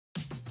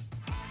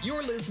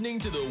You're listening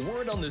to The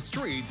Word on the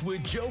Streets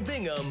with Joe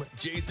Bingham,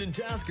 Jason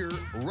Tasker,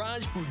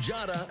 Raj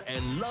Pujata,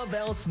 and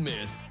Lavelle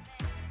Smith.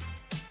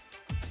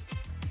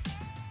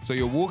 So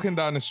you're walking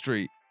down the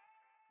street,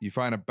 you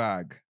find a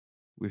bag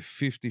with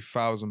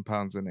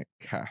 £50,000 in it,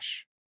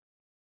 cash.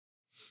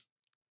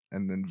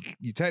 And then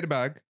you take the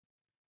bag,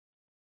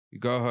 you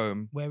go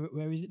home.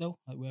 Where is it though?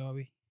 Like, where are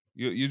we?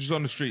 You're just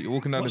on the street, you're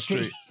walking down the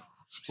street.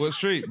 What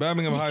street?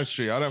 Birmingham High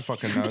Street. I don't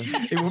fucking know.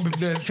 It won't be,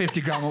 the 50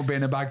 grand won't be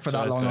in a bag for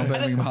that long on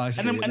Birmingham High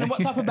Street. And then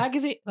what type of bag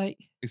is it? Like,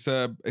 it's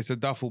a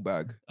duffel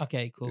bag.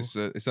 Okay, cool.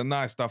 It's a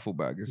nice duffel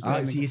bag. So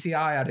you see,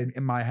 I had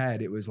in my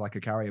head, it was like a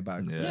carrier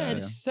bag. Yeah,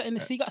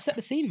 you got to set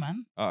the scene,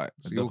 man. All right,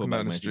 so you're walking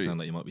down the street. Sound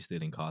like you might be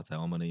stealing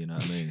cartel money. You know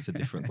what I mean? It's a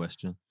different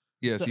question.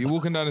 Yeah, so you're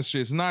walking down the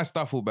street. It's a nice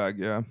duffel bag.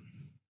 Yeah,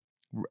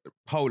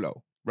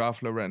 Polo,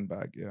 Ralph Lauren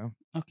bag. Yeah.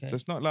 Okay. So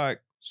it's not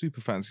like super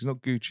fancy. It's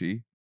not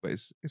Gucci, but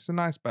it's a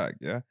nice bag.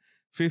 Yeah.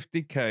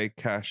 50k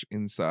cash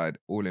inside,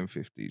 all in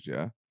 50s,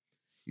 yeah?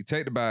 You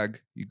take the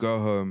bag, you go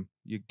home,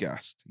 you're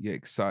gassed, you're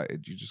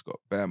excited, you just got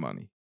bare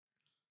money.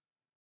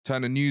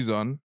 Turn the news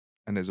on,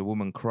 and there's a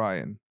woman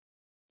crying,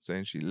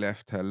 saying she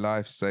left her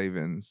life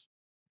savings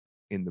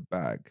in the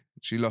bag.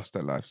 She lost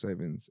her life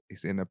savings.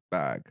 It's in a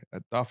bag,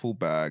 a duffel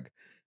bag,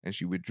 and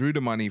she withdrew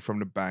the money from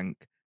the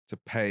bank to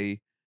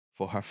pay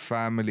for her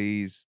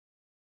family's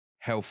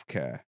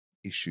healthcare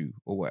issue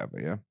or whatever,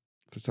 yeah?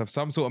 For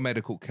some sort of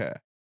medical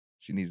care.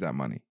 She needs that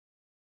money.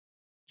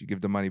 Do you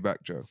give the money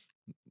back, Joe?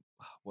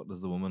 What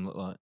does the woman look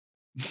like?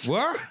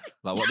 What?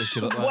 Like, what does she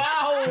look like?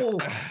 Wow.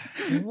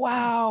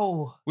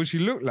 Wow. What she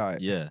look like?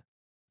 Yeah.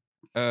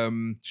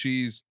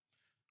 She's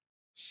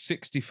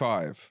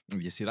 65.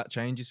 You see, that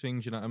changes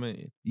things, you know what I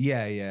mean?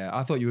 Yeah.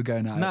 I thought you were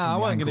going out. No, I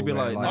wasn't going to be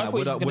like, I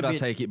thought you would I be-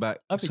 take it back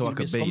I thought so you I were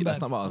gonna could be a beat? That's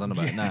scumbag. not what I was on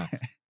about now.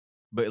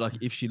 But like,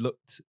 if she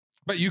looked...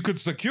 But you could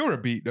secure a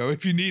beat, though,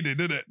 if you needed,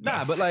 didn't it?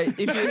 Nah, but like,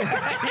 if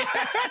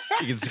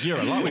you can secure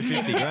a lot with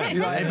 50 grand.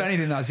 Like, if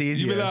anything, that's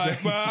easier. You'd be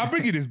like, well, I'll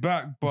bring you this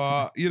back,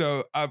 but, you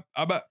know, I'm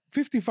at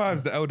 55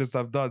 is the eldest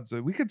I've done,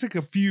 so we can tick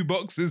a few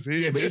boxes here.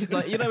 Yeah, but it's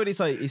like, you know what it's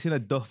like? It's in a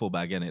duffel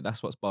bag, innit?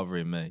 That's what's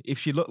bothering me. If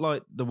she looked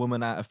like the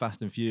woman out of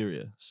Fast and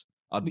Furious,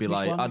 I'd be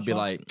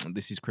like,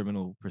 this is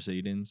criminal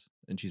proceedings,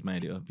 and she's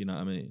made it up, you know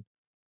what I mean?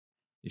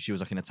 If she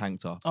was like in a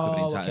tank top, covered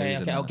in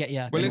tattoos. Okay, I'll get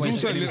you. Well, it's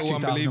also a little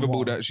 2001.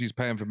 unbelievable that she's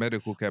paying for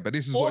medical care, but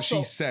this is what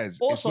she says.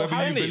 It's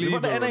whether you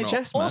believe the her or not.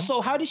 NHS, man.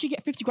 Also, how did she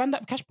get 50 grand out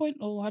of cash point?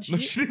 Or how did she No,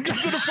 get she didn't go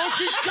to the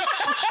fucking cash.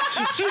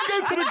 She didn't go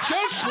to the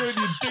cash point,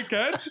 you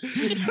dickhead.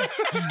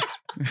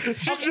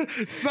 She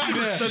just sat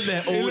there. Stood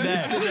there all day.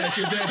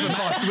 She was there for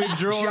fast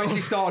withdrawal. She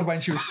actually started when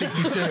she was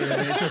 62,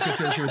 and it took her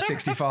till she was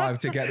 65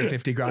 to get the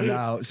 50 grand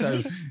out. So,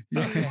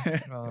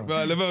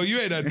 Right, Lavelle, you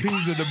ain't had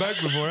peas in the bank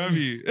before, have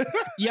you?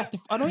 You have to.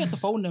 I know you have to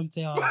phone them. To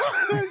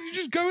You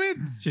just go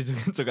in. She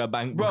took her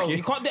bank bro, bookie.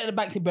 you can't get the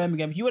banks in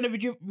Birmingham. If you want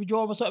to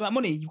withdraw a certain amount of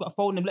money, you've got to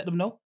phone them, let them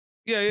know.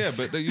 Yeah,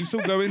 but you still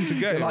go in to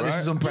get it, like, right? this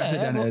is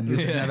unprecedented.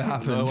 This has never No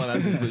happened. one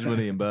has this much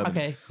money in Birmingham.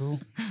 Okay, cool.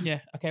 Yeah.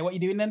 Okay, what are you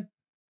doing then?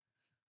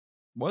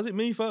 Why is it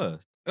me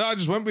first? No, I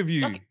just went with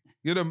you. Okay.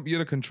 You're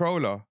the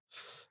controller.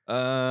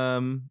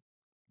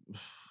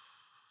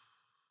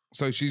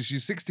 So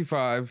she's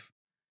 65.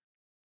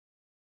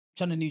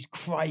 Channel News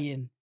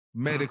crying,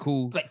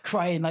 Medical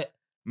crying, like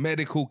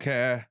medical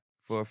care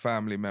for a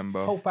family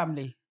member. whole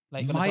family.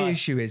 Like gonna My die.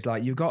 issue is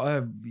like you've got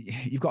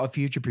to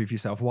future-proof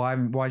yourself. Why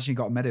has she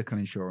got medical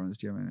insurance?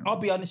 Do you know what I mean? I'll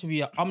be honest with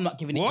you, I'm not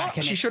giving it What? back.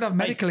 innit? She should have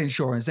medical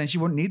insurance, then she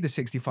wouldn't need the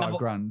 65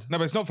 grand. No,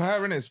 but it's not for her,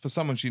 innit? It's for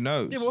someone she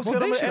knows. Yeah, but what's Well,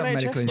 going on they with should have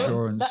NHS? medical man?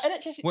 insurance. That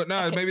NHS. Well, no,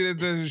 okay. maybe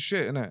there's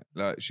shit, innit?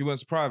 Like, she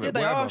wants private, Yeah, they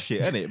whatever. are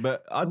shit, innit?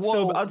 But I'd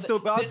Whoa, still.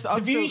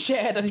 The view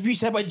shared and the view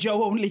said by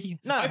Joe only.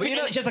 No, I but think you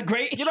know- NHS are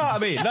great. You know what I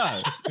mean?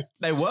 No,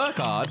 they work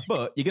hard,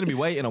 but you're going to be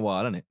waiting a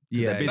while, innit?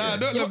 Yeah. Nah,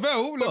 no,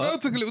 Lavelle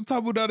took a little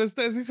tumble down the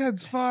stairs. His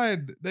head's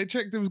fine. They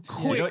checked him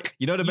quick.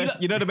 You know the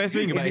best. You know the best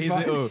thing about Is he his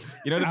fine? little.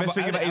 You know the best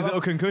thing about his little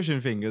concussion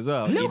thing as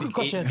well. Little He-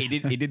 concussion. He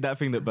did that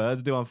thing that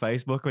birds do on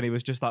Facebook when he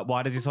was just like,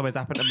 "Why does this always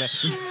happen to me?"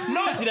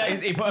 No, did I?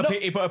 He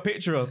put a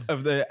picture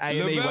of the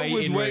A&E Lavelle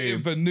was waiting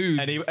room. for news.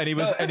 And he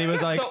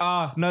was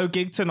like, no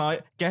gig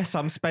tonight. Guess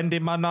I'm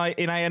spending my night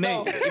in A&E.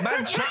 No.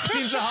 Man checked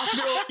into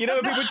hospital. You know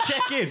when people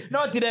check in. No,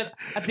 I didn't.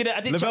 I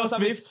didn't. Lavelle check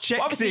something. Smith But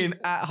checks obviously, in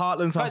at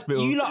Heartlands guys,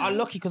 Hospital. You lot are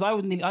lucky because I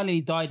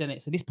nearly died in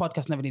it. So this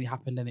podcast never nearly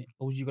happened in it.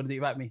 Or was you going to do it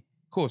about me?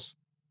 Of course.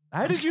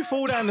 How did you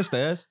fall down the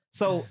stairs?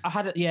 So I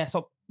had it. Yeah.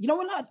 So you know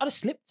what? I just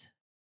slipped.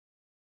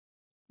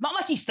 Not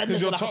like he's standing.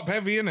 Because you're top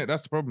heavy, innit?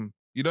 That's the problem.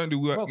 You don't do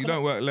work. Bro, you can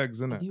don't work legs,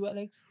 Do innit? you wear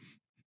legs?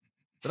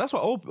 But that's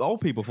what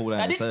old people fall down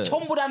I the didn't stairs.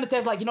 tumble down the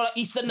stairs like, you know, like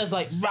EastEnders,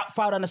 like rap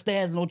file down the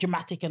stairs and all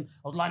dramatic, and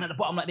I was lying at the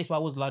bottom like this. Well,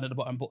 I was lying at the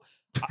bottom, but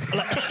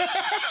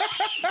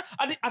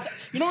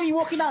you know when you're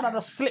walking down and I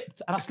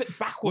slipped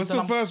backwards. What's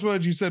the first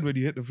word you said when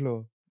you hit the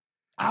floor?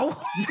 Ow!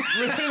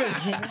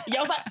 Yeah, I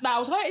was like, nah, I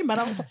was hurting, man.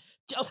 I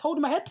was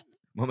holding my head.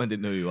 My man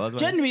didn't know who he was, man.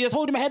 Genuinely, I was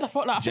holding my head. I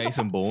felt like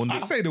Jason Bourne. I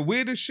say the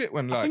weirdest shit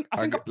when like I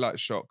think get like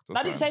shocked. Or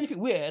I didn't say anything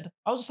weird.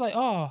 I was just like,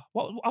 oh,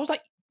 what? I was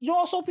like, you know,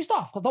 I was so pissed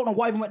off. I don't know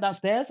why I even went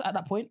downstairs at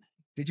that point.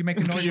 Did you make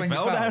a noise you when you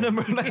fell fell?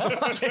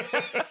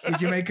 down?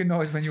 Did you make a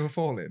noise when you were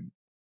falling?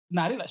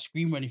 Nah, I didn't like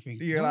scream or anything.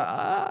 You're like,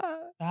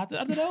 I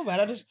don't know, man.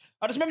 I just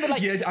remember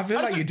like. Yeah, I feel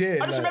like you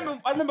did. I just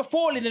remember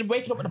falling and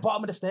waking up at the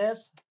bottom of the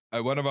stairs.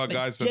 One of our Like,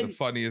 guys said the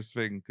funniest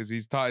thing because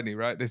he's tiny,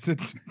 right? They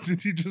said,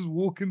 "Did you just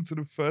walk into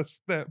the first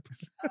step?"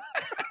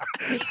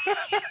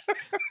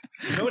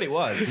 You know what it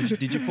was?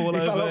 Did you fall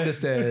over? Fell up the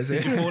stairs.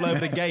 Did you fall over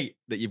the gate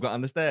that you've got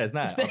on the stairs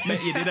now? I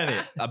bet you did,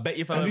 innit? I bet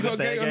you fell Have over you got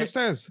the a gate on the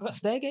stairs I got a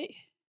stairgate.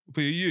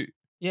 for you?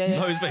 Yeah.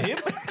 No, it's for him.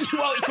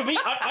 Well, for me,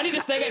 I need a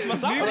stairgate for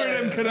myself. Neither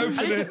of them can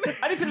open it.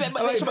 I need to make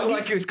Like, sure my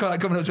like it was kind of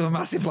coming up to a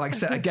massive like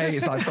set of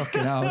gates. Like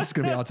fucking hell, it's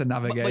gonna be hard to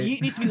navigate. But you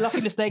need to be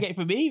locking the stairgate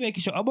for me,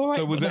 making sure I'm all right.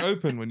 So was it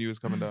open when you was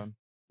coming down?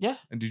 Yeah.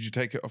 And did you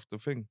take it off the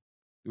thing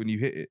when you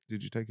hit it?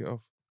 Did you take it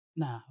off?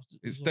 Nah.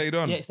 It stayed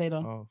on. Yeah, it stayed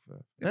on. Oh, fair.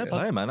 Yeah,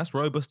 play, man. That's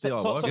robust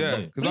DIY. so- Yeah,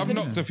 so- because I've listen-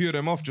 knocked a few of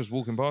them off just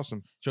walking past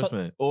them. Trust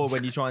me. Or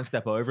when you try and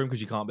step over him because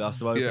you can't be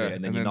asked to open Yeah, it,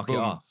 and then you knock it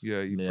boom. off. Yeah,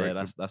 you Yeah, break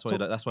that's them.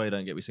 why that's why you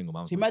don't get with single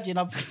moms. So imagine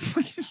I've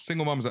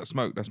Single mums that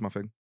smoke. That's my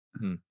thing.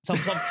 so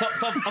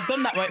I've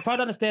done that, right? Fell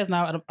down the stairs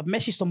now, and I've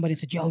messaged somebody and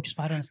said, "Yo, just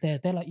fell down the stairs."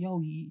 They're like,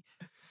 "Yo,"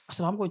 I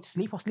said, "I'm going to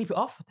sleep. I'll sleep it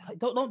off." They're like,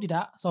 "Don't do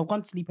that." So I've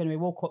gone to sleep anyway.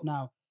 Woke up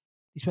now.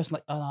 This person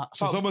like,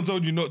 So someone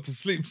told you not to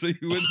sleep, so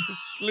you went to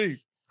sleep.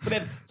 But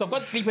then, so I've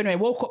gone to sleep anyway.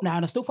 Woke up now,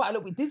 and I still felt a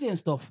little bit dizzy and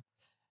stuff.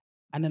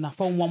 And then I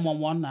phoned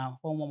 111 now,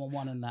 phone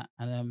 111 and that.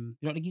 And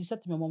you know what he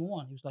said to me on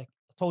 111? He was like,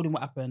 I told him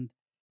what happened.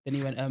 Then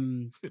he went,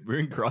 We're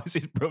in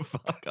crisis, bro.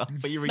 Fuck off.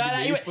 But you're no,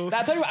 he went,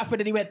 I told you what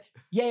happened. And he went,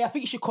 yeah, I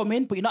think you should come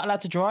in, but you're not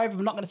allowed to drive.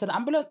 I'm not going to send an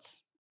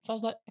ambulance. So I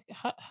was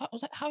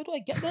like, how do I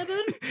get there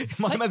then?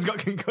 My man's got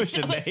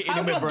concussion. They're hitting him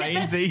How with do I brain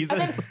get there?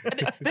 teasers.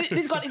 And then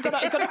he's got.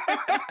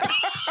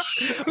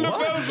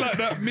 Lavelle's like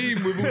that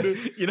meme with all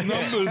the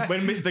numbers.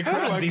 When Mr. How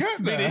do I Krabs is get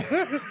spinning.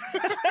 there?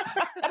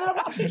 And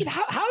I'm thinking,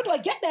 how do I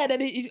get there? Then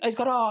he's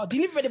got, do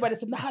you live with anybody? I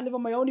said, nah, I live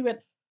on my own. He went,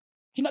 can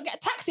you not get a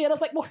taxi? And I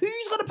was like, well,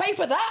 who's going to pay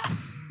for that?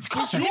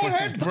 It's your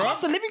head, The bro.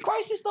 cost of living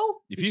crisis,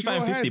 though. If you It's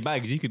found your 50 head.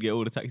 bags, you could get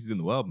all the taxis in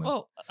the world, man.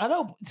 Oh, I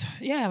know. But,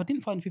 yeah, I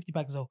didn't find 50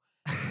 bags, though.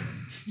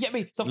 You get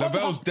me? So I've gone to the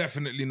Lavelle's hospital.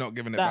 definitely not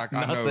giving it Nah, back.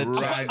 I not know a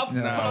right I've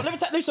now.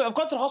 I've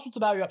gone to the hospital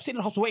now. I'm sitting in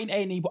the hospital waiting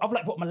A&E, but I've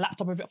like brought my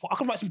laptop over. I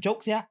can write some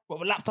jokes here.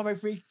 Brought my laptop over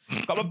free.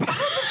 Got my bag.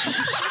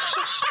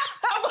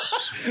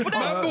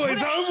 That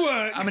boy's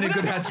homework. I'm in a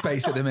good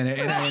headspace at the minute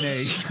in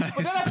A&E.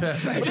 It's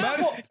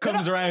perfect.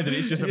 Comes around and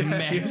it's just a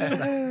mess.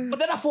 But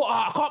then I thought,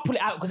 I can't pull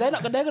it out because they're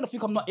going to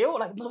think I'm not ill.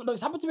 Like, no,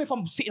 it's happened to me if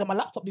I'm sitting on my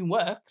laptop doing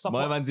work. So I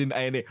My thought, man's in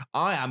A&E.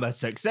 I am a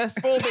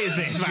successful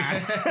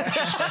businessman.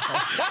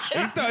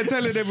 He started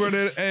telling everyone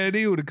at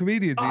A&E, all the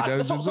comedians he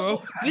knows as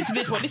well. listen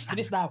to this one. Listen to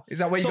this now. Is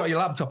that where you So- got your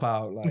laptop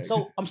out? Like,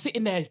 So I'm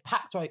sitting there, it's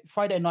packed, right?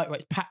 Friday night, right?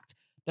 It's packed.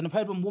 Then I've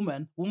heard one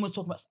woman was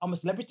talking about, I'm a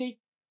celebrity.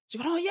 She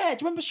goes, oh yeah, do you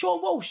remember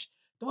Sean Walsh?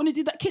 The one who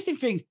did that kissing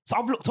thing. So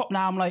I've looked up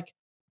now, I'm like,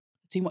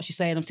 seeing what she's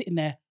saying. I'm sitting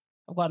there.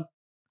 I've gone,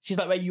 she's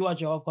like, where you are,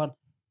 Joe? I've gone,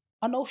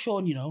 I know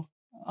Sean, you know.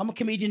 I'm a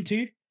comedian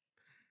too.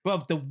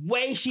 Bruv, the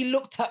way she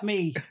looked at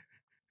me.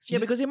 Yeah,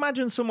 because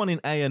imagine someone in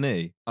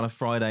A&E on a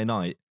Friday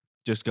night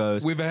just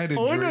goes, With a head I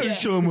know injury. Yeah.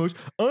 Sean Walsh.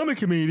 I'm a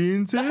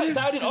comedian too. That's what it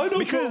sounded. I know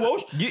Because Sean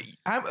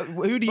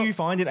Walsh. who do you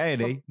find in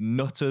A&E?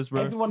 Nutters,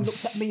 bro. Everyone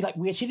looked at me like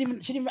weird. She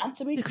didn't even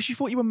answer me. Because she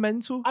thought you were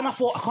mental. And I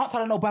thought, I can't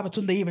tell her no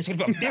Babatunde either. She's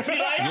going to be, I'm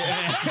definitely lying.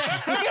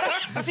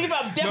 I'm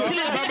definitely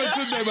No, lying.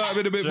 Babatunde might have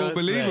been a bit more Trust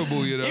me.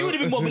 believable, you know. It would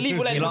have been more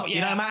believable. Like,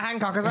 You know Matt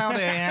Hancock as well,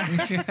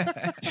 do you?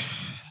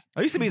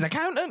 I used to be his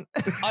accountant.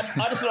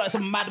 I just feel like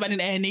some madman in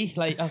A&E.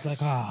 Like, I was like,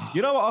 ah.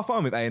 You know what I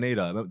find with A&E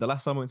though? I remember the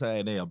last time I went to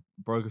A&E, I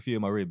broke a few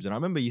of my ribs, and I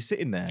remember you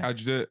sitting there How'd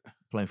you do it?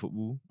 playing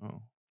football.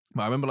 Oh.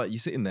 But I remember like you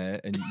sitting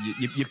there and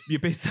you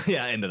pissed.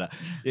 Yeah, I ended that.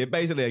 Yeah,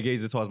 basically a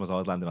geezer twice my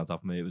size landed on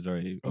top of me. It was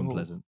very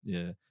unpleasant.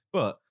 Yeah,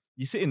 but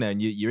you're sitting there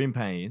and you're in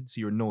pain,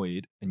 so you're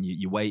annoyed and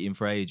you're waiting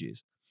for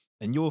ages,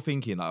 and you're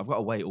thinking like, I've got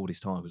to wait all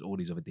this time because all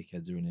these other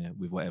dickheads are in here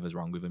with whatever's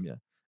wrong with him. Yeah,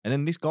 and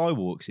then this guy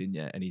walks in,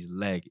 yeah, and his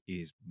leg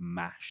is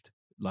mashed.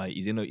 Like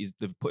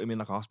they've put him in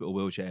like a hospital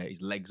wheelchair.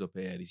 His legs up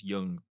here. This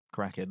young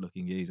crackhead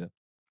looking geezer.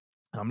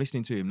 And I'm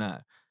listening to him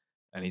now.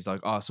 And he's like,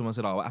 oh, someone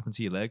said, oh, what happened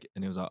to your leg?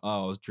 And he was like,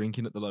 oh, I was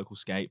drinking at the local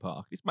skate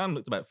park. This man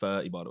looked about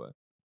 30, by the way.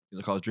 He's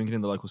like, I was drinking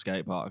in the local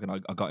skate park and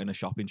I got in a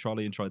shopping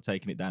trolley and tried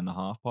taking it down the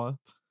half pipe.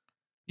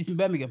 It's in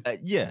Birmingham.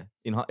 Yeah,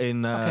 in that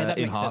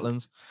makes Heartlands.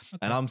 sense. Okay.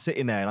 And I'm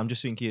sitting there and I'm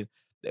just thinking,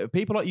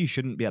 people like you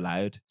shouldn't be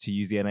allowed to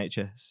use the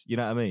NHS. You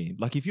know what I mean?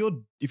 Like if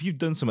you've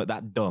done something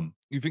that dumb,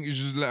 You think you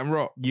should just let him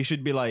rock? you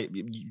should be like,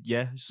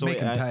 yeah, sort make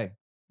it them out. pay.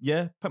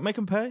 Yeah, make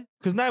them pay.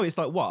 Because now it's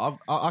like, what?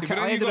 I But then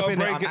you ended got up to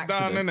in it break on it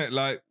down, accident. innit?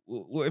 Like,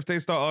 what if they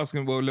start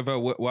asking, well,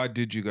 Lavelle, why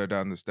did you go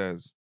down the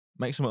stairs?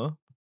 Make some up.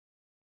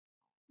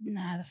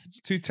 Nah, that's...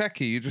 It's too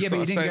techie. You just Yeah, but got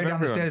you to didn't save go down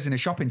the everyone. stairs in a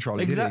shopping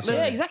trolley, Exactly. did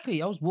you? Yeah,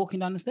 exactly. I was walking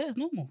down the stairs,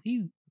 normal.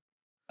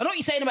 I know what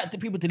you're saying about the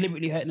people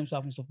deliberately hurting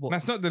themselves and stuff, but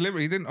That's not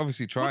deliberate. He didn't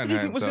obviously try What and did you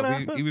hurt think was himself. gonna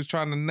He happen? was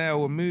trying to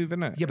nail a move,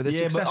 innit? Yeah, but the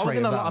Yeah, but success I was rate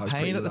in a of lot that of was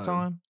pain pretty at the low.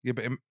 time.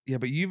 Yeah,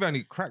 but you've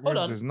only crack Hold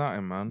ribs on. is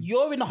nothing, man.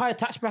 you're in a higher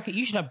tax bracket.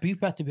 You should have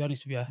Bupa, to be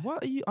honest with you.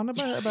 What are you on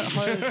about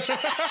higher?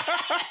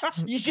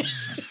 You should,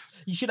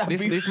 You should have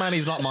This man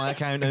is not my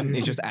accountant.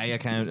 He's just a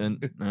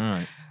accountant. All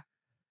right.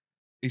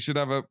 He should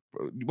have a.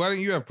 Why don't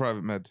you have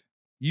private med?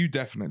 You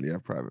definitely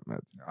have private med.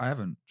 I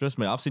haven't. Trust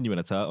me, I've seen you in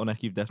a turtleneck.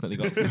 You've definitely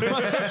got.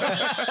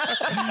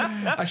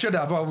 I should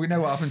have. Well, we know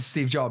what happened to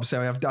Steve Jobs,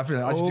 so I just do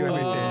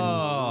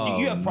everything.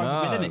 You have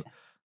private med, innit?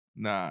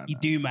 Nah. You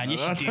do, man.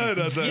 Yes, you do.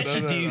 Yes,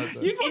 you do.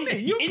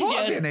 You're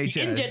part of the NHS.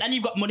 You're injured and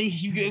you've got money.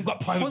 You've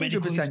got private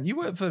medical. 100%.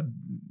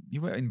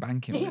 You work in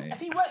banking, mate.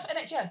 If he works for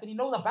NHS, then he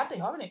knows how bad they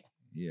are, innit?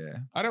 Yeah.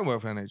 I don't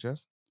work for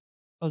NHS.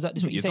 Oh, is that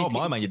this what You say told to-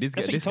 my man you did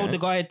That's get a what you told the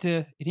discount.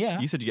 guy to. Yeah.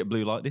 You said you get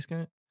blue light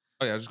discount.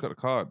 Oh yeah, I just got a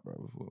card, bro.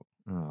 Before.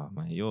 Oh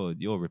man,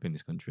 you're ripping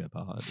this country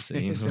apart at the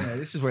seams.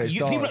 This is where it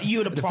You- people starts. like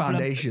you are the problem.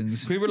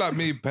 foundations. People like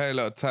me pay a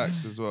lot of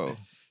tax as well.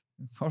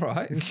 All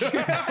right.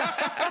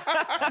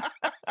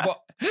 But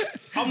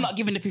I'm not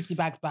giving the 50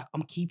 bags back.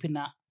 I'm keeping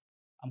that.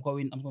 I'm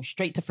going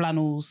straight to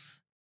flannels.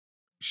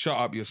 Shut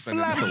up, you're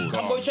spending. Flannels?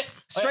 I'm going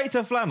Straight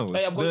to flannels.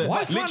 Hey, I'm going to-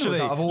 Why flannels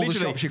out of all the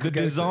shops you could the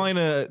go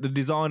to? the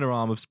designer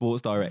arm of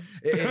Sports Direct.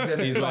 It is, isn't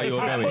it? He's like,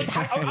 you're going. It's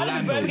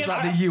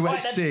like the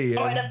USC.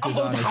 All right, then, I'm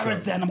going to designer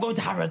Harrods shop. then. I'm going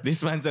to Harrods.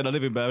 This man said, I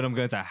live in Birmingham. I'm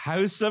going to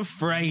House of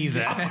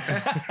Fraser.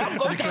 I'm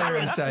going The to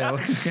clearance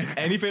Harrods. sale.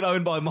 Anything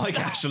owned by Mike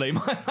Ashley.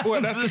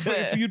 Well, that's the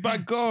thing. If you'd buy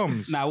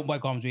gums, Nah, I won't buy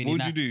gums really. what'd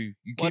nah. you do? You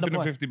Why keeping the the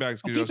boy? 50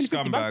 bags I'm because you're a keeping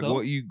the 50 bags, scumbag. though.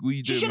 What you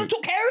She doing? should have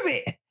took care of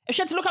it. If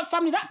she had to look at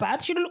family that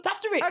bad, she'd have looked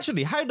after it.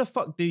 Actually, how the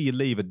fuck do you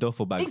leave a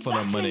duffel bag full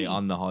of money Exactly.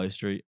 on the high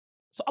street?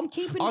 So I'm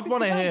keeping the I'd 50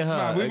 want to hear bags. her.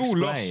 Nah, we've all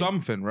lost explain.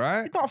 something,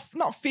 right?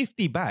 Not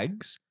 50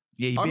 bags.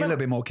 Yeah, you'd be I a remember- little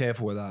bit more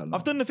careful with that.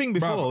 I've done the thing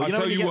before. Bruv, you know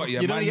tell when you get, what, yeah,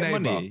 you know my when you get neighbour,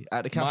 money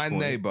at the cash my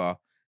point? neighbor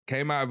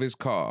came out of his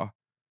car,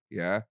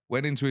 yeah,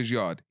 went into his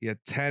yard. He had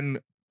 10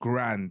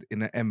 grand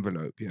in an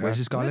envelope, yeah. Where's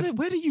this guy live?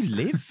 Where do you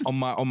live? on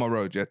my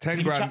road, yeah.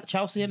 10 grand.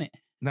 Chelsea, innit?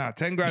 Nah,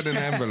 10 grand in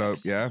an envelope,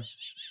 yeah.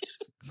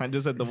 Man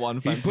just said the one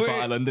He fancy put part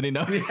it- of London he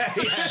knows.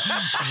 Chelsea,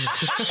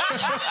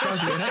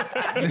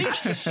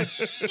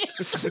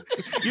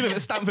 innit? You live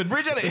at Stamford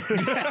Bridge,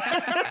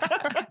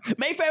 innit?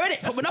 Mayfair,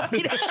 innit? For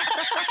Monopoly.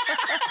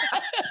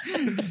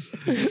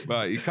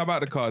 Right, you come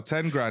out the car,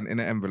 10 grand in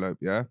an envelope,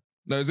 yeah.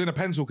 No, it was in a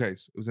pencil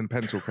case. It was in a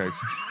pencil case.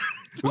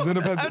 It was in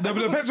a pencil. No,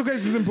 but the pencil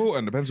case is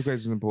important. The pencil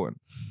case is important.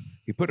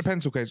 He put the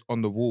pencil case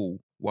on the wall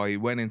while he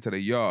went into the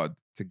yard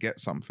to get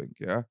something,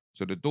 yeah?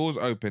 So the door's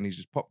open, he's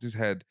just popped his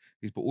head,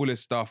 he's put all his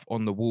stuff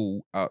on the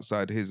wall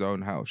outside his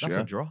own house, That's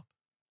yeah? a drop.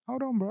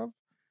 Hold on, bruv.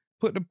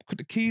 Put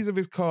the keys of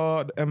his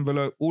car, the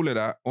envelope, all of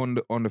that on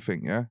the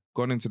thing, yeah?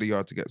 Gone into the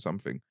yard to get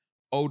something.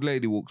 Old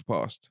lady walks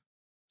past,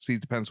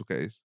 sees the pencil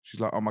case. She's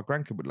like, oh, my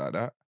grandkid would like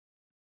that.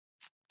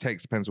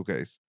 Takes the pencil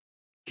case,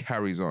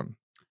 carries on.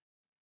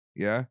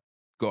 Yeah?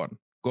 Gone.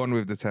 Gone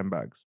with the 10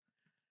 bags.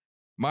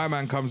 My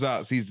man comes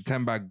out, sees the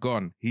 10 bag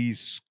gone.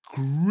 He's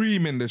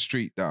screaming the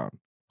street down,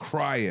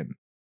 crying,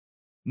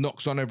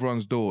 knocks on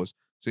everyone's doors.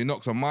 So he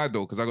knocks on my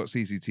door because I got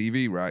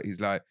CCTV, right? He's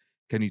like,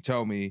 can you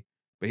tell me?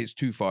 But it's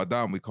too far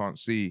down. We can't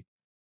see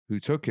who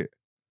took it.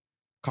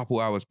 Couple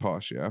hours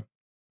pass, yeah?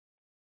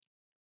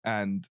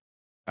 And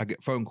I get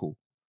a phone call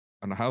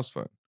on a house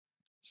phone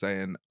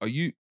saying,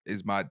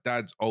 is my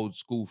dad's old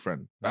school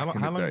friend back in the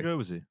How long day. ago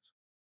was it?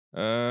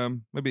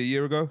 Maybe a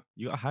year ago.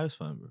 You got a house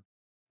phone, bro.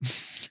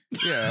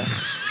 Yeah.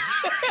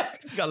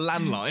 You got a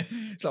landline,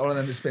 It's like one of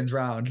them that spins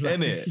round.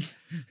 isn't it?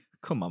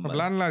 Come on, But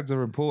man. landlines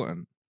are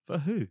important. For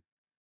who?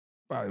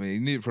 But I mean,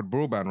 you need it for the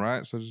broadband,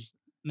 right? So just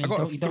No, I you got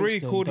don't- you don't three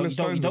still- cordless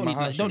you phones in my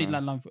house, You don't you need know.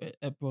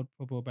 landline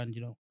for broadband,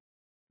 you know.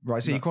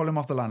 Right, so No. you call him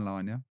off the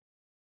landline, yeah?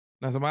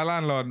 no, so my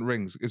landlord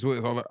rings.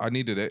 I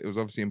needed it. It was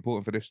obviously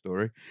important for this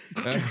story.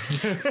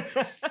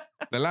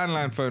 The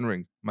landline phone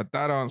rings. My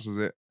dad answers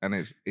it, and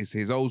it's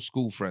his old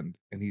school friend.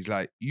 And he's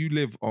like, "You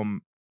live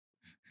on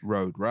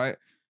road, right?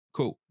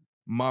 Cool."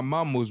 My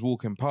mum was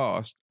walking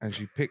past, and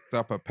she picked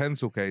up a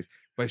pencil case,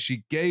 but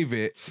she gave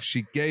it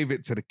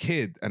to the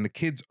kid, and the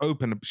kids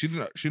opened. She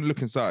didn't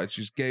look inside.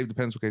 She just gave the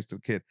pencil case to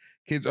the kid.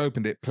 Kids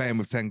opened it, playing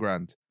with 10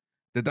 grand.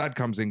 The dad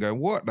comes in, going,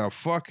 "What the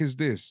fuck is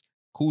this?"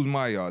 Calls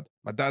my yard.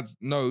 My dad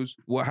knows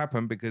what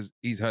happened because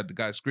he's heard the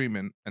guy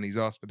screaming, and he's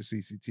asked for the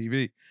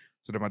CCTV.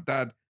 So then my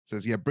dad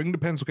says, yeah, bring the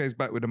pencil case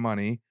back with the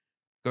money,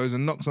 goes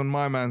and knocks on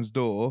my man's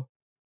door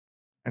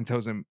and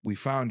tells him, we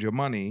found your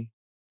money,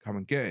 come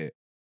and get it.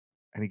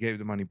 And he gave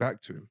the money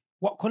back to him.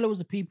 What colour was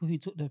the people who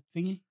took the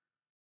thingy?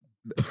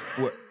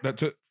 What, that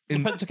took The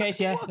in pencil case,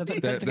 yeah. They took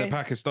the they're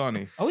pencil case.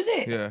 Pakistani. Oh, is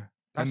it? Yeah.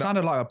 That And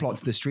sounded like a plot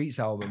to the Streets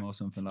album or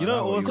something like You that.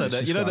 know, what he also was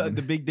that you know describing.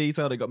 the big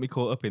detail that got me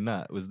caught up in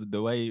that was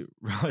the way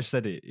Raj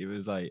said it. It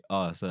was like,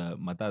 "Oh, so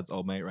my dad's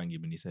old mate rang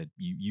him and he said,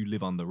 you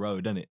live on the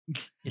road, innit?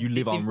 You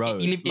live on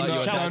road." You live in Like,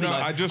 your Chelsea. dad- No,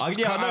 like- I just I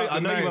cut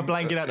out know the you were name.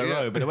 blanking out the Yeah.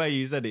 road, but the way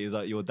you said it is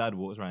like your dad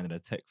walks around in a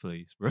tech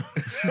fleece, bro.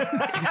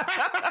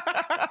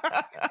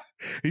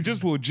 He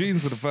just wore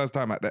jeans for the first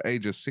time at the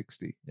age of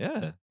 60.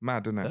 Yeah,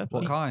 Mad, isn't Fair it?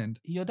 play. What kind?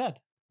 Your dad?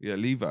 Yeah,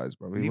 Levi's,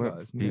 bro. He went-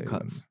 Levi's? yeah, boot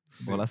cuts.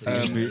 Well, that's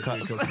Um, boot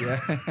cuts.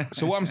 Yeah.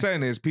 So what I'm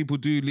saying is people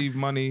do leave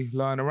money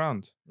lying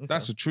around.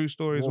 That's a true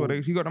story as well.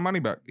 Whoa. He got the money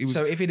back. He was,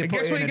 So if he'd have and put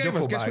guess it what in he a gave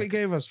us? duffel Guess what he bag,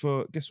 gave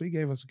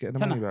us for getting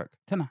the money back?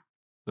 Tenner.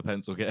 The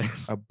pencil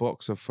case. A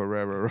box of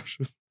Ferrero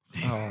Rocher.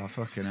 Oh,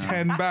 fucking hell.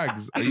 10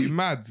 bags. Are you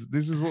mad?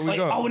 This is what we Like,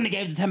 got. I wouldn't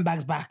have gave the 10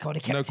 bags back. I would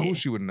have kept No, it. of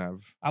course you wouldn't have.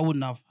 I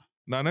wouldn't have.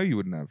 No, I know you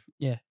wouldn't have.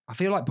 I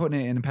feel like putting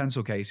it in a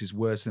pencil case is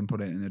worse than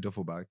putting it in a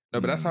duffel bag.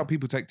 No, but that's how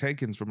people take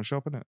takings from a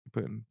shop, innit?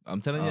 Putting.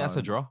 I'm telling you, that's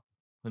a draw.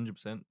 100%.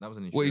 That was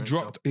an insurance Well, he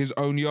dropped his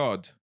own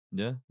yard.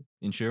 Yeah,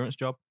 insurance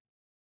job.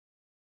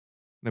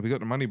 No, we got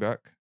the money back.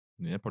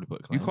 Yeah, probably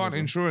put a You claim can't as well.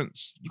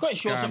 insurance. You can't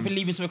insure scam. something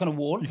leaving something on a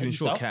wall. You can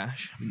insure yourself.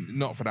 cash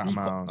Not for that You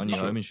can't- amount. on your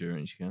home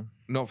insurance. You can.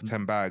 Not for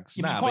 10 bags.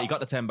 Yeah, but Nah, you but you can't- got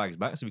the 10 bags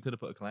back, so we could have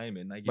put a claim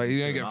in. They give But you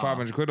don't two get and a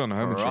 500 quid on the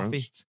half. home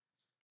insurance.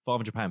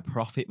 Profit. £500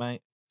 profit,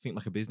 mate. Think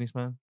like a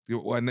businessman.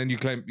 And then you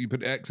claim, you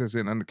put excess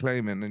in and the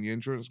claim in, and your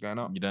insurance is going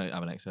up. You don't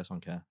have an excess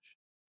on cash.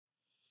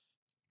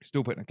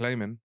 Still putting a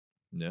claim in,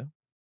 Yeah,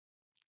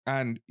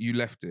 and you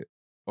left it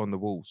on the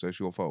wall, so it's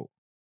your fault.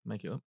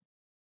 make it up.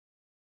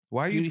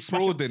 Why are You you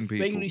smash it- frauding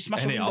people? You smash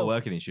a And I window.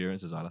 work in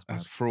insurance as well. That's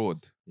That's bad.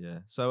 fraud. Yeah.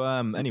 So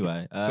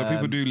anyway, So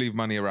people do leave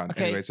money around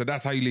okay. anyway. So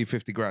that's how you leave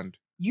 50 grand.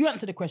 You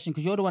answer the question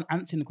because you're the one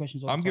answering the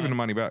questions. All I'm the giving the time.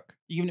 money back.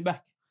 You giving it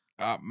back?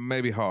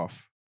 Maybe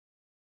half.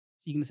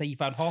 You're gonna say you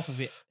found half of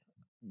it.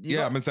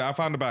 Yeah, I'm gonna say I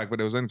found the bag, but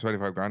there was only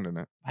 25 grand in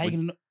it. How you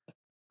gonna?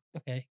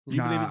 Okay. Do you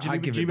Nah, believe, do you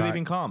I'd believe, give do you it believe back.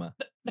 in karma?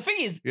 The thing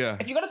is, Yeah.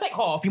 if you're gonna take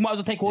half, you might as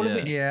well take all of Yeah.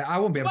 it. Yeah, I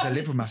wouldn't be able to Well,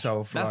 live with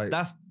myself. That's like,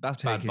 that's bad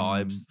taking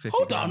vibes. 50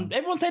 Hold grand. on,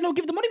 everyone's saying no,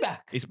 give the money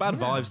back. It's bad Yeah.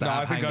 vibes. That No, I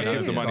have think I'd hanging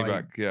give the over. money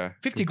like- back. Yeah.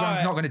 50 grand's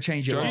Alright. not going to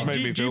change your Joe's life.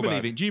 made me feel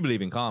bad. Do you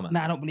believe in karma?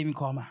 Nah, I don't believe in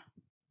karma.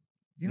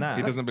 You know, Nah.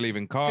 He doesn't believe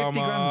in 50 grand's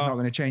not karma,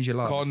 going to change your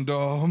life.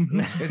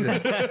 condoms. Is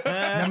it?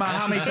 No matter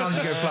how many times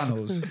you go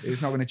flannels,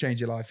 it's not going to change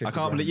your life. 50 I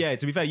can't believe. grand. Yeah,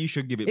 to be fair, you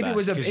should give it If back. it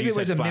was a, because if you it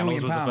was said £1 million,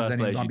 flannels was the first then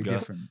it place might you'd be go.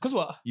 different. Cause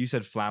what? You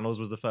said flannels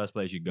was the first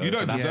place you'd go. You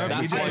don't so deserve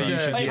that's 50 why you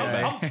grand. should Hey, give it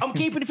yeah. back. I'm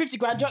keeping the 50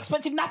 grand. Do you know how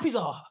expensive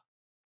nappies are?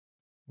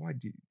 Why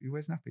do you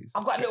wear nappies?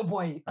 I've got a little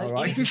boy. All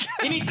right.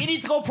 He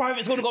needs to go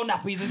private school to go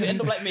nappies. He'll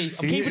end up like me.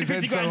 I'm keeping the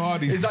 50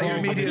 grand. Is that your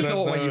immediate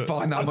thought when you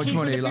find that I'm much keeping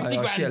money? the Like, 50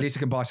 oh grand. shit, at least I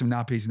can buy some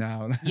nappies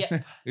now.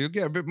 Yeah. You'll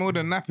get a bit more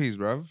than nappies,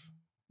 bruv.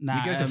 Nah,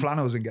 You go to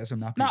flannels and get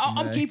some nappies. No, from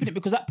I'm there. keeping it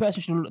because that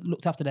person should have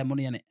looked after their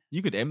money, innit?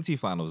 You could empty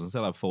flannels and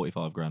still have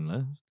 45 grand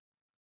left.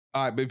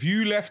 All right, but if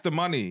you left the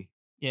money,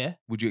 Yeah.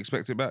 would you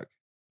expect it back?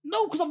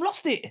 No, because I've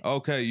lost it.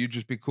 Okay, you'd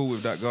just be cool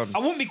with that gone. I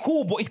won't be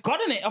cool, but it's gone,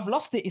 innit? I've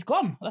lost it. It's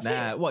gone. That's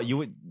Nah, it. what you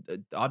would?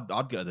 I'd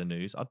go to the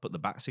news. I'd put the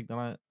bat signal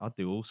out. I'd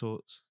do all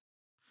sorts.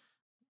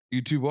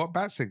 You two what?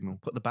 Bat signal?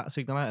 Put the bat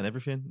signal out and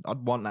everything. I'd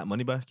want that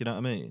money back. You know what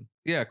I mean?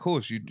 Yeah, of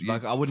course. You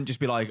Like I wouldn't just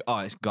be like, oh,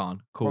 it's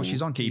gone. Cool. Well,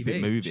 she's on Keep TV.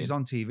 it moving. She's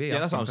on TV. Yeah,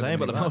 that's what I'm saying.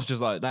 But the money was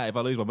just like, nah, if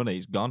I lose my money,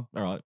 it's gone.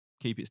 All right,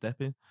 keep it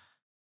stepping.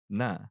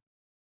 Nah.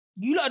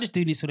 You lot are just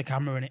doing this for the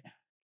camera, innit?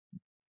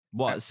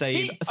 What saying?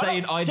 He-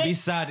 saying oh, I'd Jay- be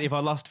sad if I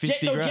lost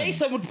 50 grand.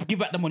 Jason would give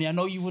back the money. I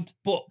know you would,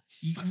 but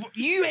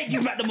you ain't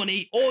giving back the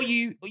money, or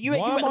you ain't Why giving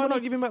am back the I money.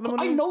 not giving back the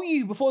money? I know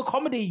you before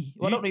comedy.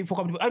 Well, You- not know you before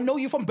comedy, but I know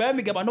you from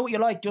Birmingham. I know what you're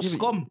like. You're Yeah, but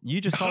scum.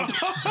 You just told.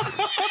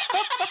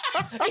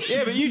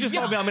 Yeah, but you just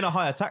told me I'm in a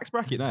higher tax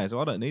bracket now, so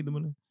I don't need the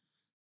money.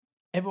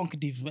 Everyone could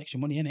do some extra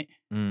money, innit?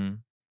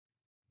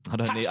 I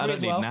don't Tax-free need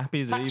as well.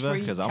 nappies either Tax-free,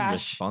 because I'm cash.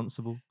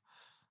 responsible.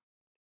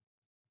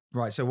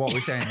 Right. So what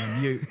we're saying,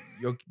 then,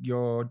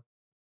 you're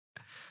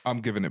I'm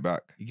giving it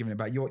back. giving it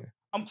back.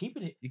 I'm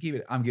keeping it. You keep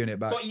it. I'm giving it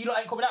back. So you lot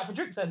ain't coming out for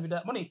drinks then with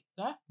that money?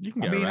 Huh? You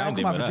can I get mean, I'll around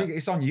it come out with for that. drink.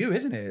 It's on you,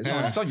 isn't it?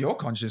 Yeah. It's on your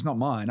conscience, not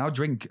mine. I'll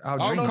drink.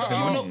 I'll Oh, drink no, the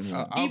oh, money.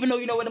 no, Even though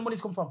you know where the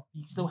money's come from,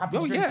 you still happy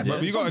Oh, to drink. yeah,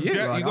 But you it's got on a you,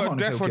 de- like, you I'm got not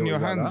death gonna feel on your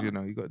guilty about hands. that. You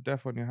know, you got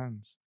death on your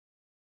hands.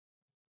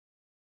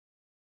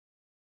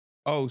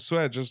 Oh,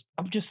 swear, just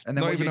I'm just. And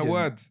then not what even you a do?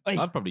 word. Hey,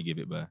 I'd probably give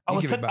it back. I You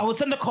would give it send. back. I would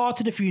send a card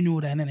to the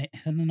funeral then, innit?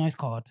 Send a nice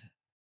card.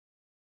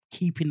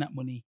 Keeping that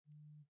money.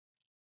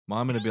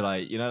 I'm gonna be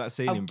like, you know that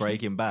scene I'll in keep-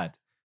 Breaking Bad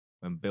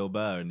when Bill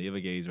Burr and the other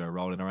geezer are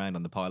rolling around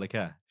on the pile of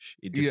cash.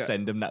 He'd just Yeah.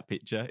 send them that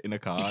picture in a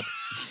card.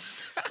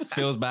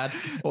 Feels bad.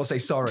 Or say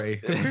sorry.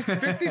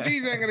 50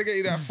 G's ain't gonna get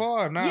you that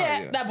far now.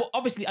 yeah, nah, but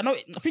obviously I know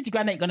 50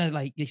 grand ain't gonna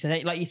like you said,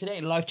 ain't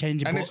life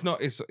changing. And but it's not.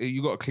 It's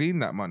you got to clean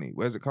that money.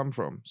 Where's it come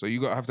from? So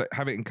you got to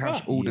have it in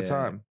cash all the Yeah.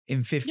 time.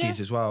 In 50s Yeah.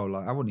 as well.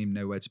 Like I wouldn't even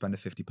know where to spend a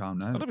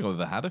 £50 I note. don't think I've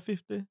ever had a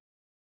 50.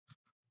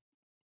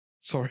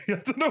 Sorry, I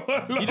don't know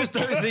why. You just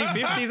don't see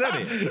 50s,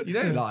 had it? You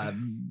don't like.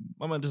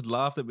 My man just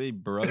laughed at me,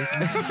 bro. you know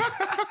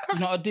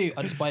what I do?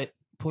 I just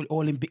put it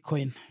all in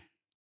Bitcoin.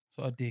 That's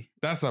what I do.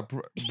 That's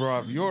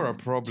bruv. You're a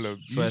problem.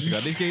 Swear to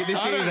God, this geezer,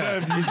 I don't know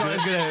if he's got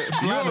his You're a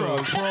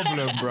flannels.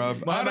 problem,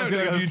 bruv. My I man's don't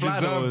know gonna if you go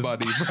deserve flannels.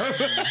 money, bro.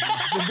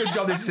 It's a good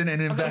job this isn't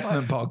an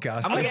investment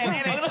podcast. I'm gonna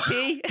get an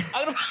NFT.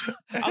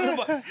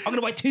 I'm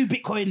gonna buy 2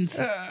 Bitcoins.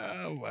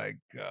 Oh my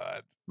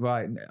god.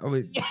 Right.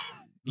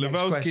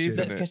 Lavelle's question. keeping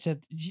Next it.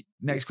 question.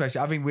 Next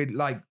question. I think we'd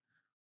like.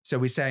 So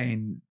we're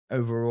saying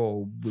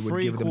overall we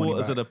would give the money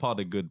Three-quarters back. of the pod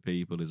are good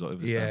people, is what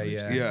we've Yeah, established.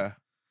 yeah. Yeah.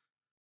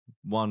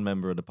 One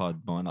member of the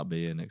pod might not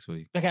be here next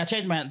week. Okay, I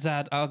changed my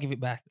answer. I'll give it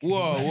back. Whoa,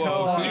 whoa.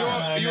 Oh, So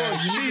no, you're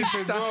a you need to sheep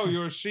as stop. well.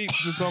 You're a sheep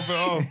to top it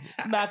off.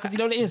 Nah, because you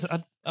know what it is.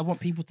 I want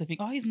people to think,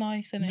 oh, he's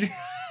nice, isn't it?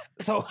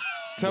 So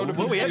Tell them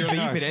Well, we you're ain't beeping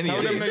nice. any Tell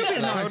of them these. they- You're still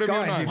a tell nice them you're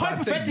guy, nice. dude.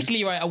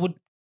 hypothetically, right, I would.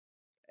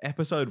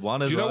 Episode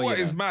 1 as Do you know well. what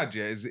you is mad?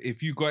 Yeah, is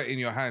if you got it in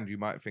your hand, you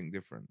might think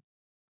different.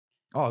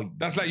 Oh,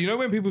 That's like, you know,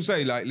 when people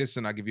say like,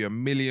 listen, I give you £1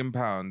 million,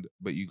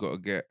 but you got to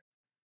get,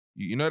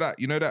 you know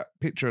that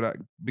picture of that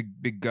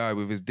big guy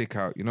with his dick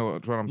out. You know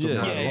what I'm talking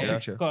Yeah. about? Yeah.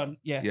 picture. Go on.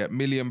 Yeah. Yeah, £1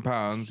 million,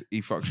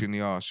 he fucks you in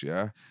the ass.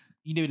 Yeah,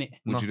 You doing it?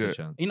 would Not you do a it?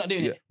 chance. You're not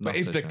doing Yeah, it. but Not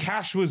if a the chance.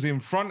 cash was in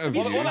front of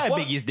You you, see how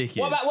big his dick is?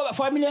 What about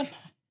 5 million?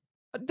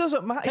 It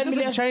doesn't matter. 10 It doesn't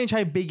million? change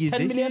how big his 10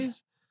 dick million?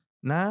 is.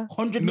 Nah.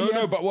 100 no,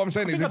 million? no. But what I'm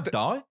saying I is, think if I'd the,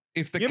 die.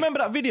 if the You remember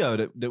that video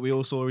that we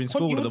all saw in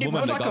school You of the would do it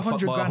woman for that like got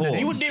fucked 100 by a grand a horse? day.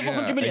 You would do it for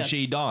 100 million. And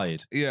she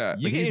died. yeah, You're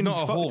but he's getting not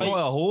a fucked horse. by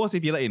a horse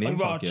if you're letting him Hey,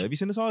 fuck Raj. you. Have you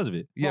seen the size of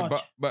it? Yeah,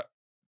 Raj. but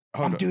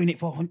hold I'm on. doing it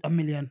for 1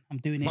 million. I'm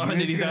doing it. Man,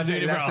 did he say doing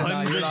it for Less than that,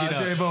 100? you're like, you I'm know?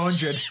 doing it for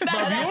 100.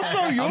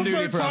 Bruv, you're I'm doing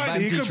so it for a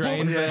tiny. He fancy could,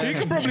 train, he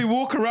could probably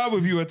walk around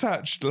with you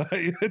attached. Like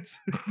it's.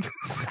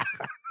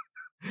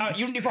 Alright,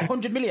 you don't do it for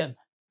 100 million.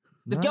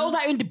 There's girls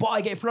out in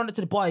Dubai getting flown to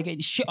Dubai getting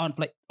shit on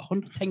for like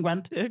 110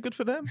 grand. Yeah, good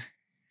for them.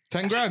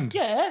 10 grand.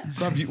 Yeah.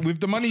 Bruv, with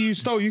the money you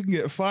stole, you can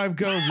get 5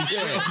 girls and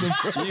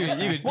shit on them.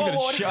 You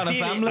Whoa, could shit on a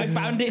steal it.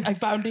 family. I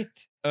found it.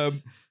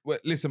 Well,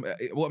 listen,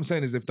 what I'm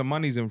saying is, if the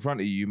money's in front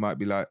of you, you might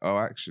be like, oh,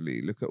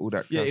 actually, look at all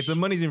that cash. Yeah, if the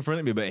money's in front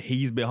of me, but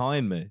he's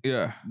behind me.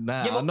 Yeah.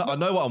 Nah, Yeah, but- I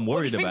know what I'm What do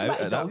worried you think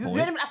about it, at though? that You point.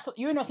 haven't asked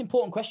you asked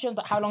important questions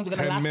like how long is it going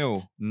to 10 last?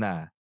 mil.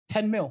 Nah.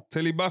 10 mil.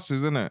 Till he busts,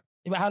 isn't it?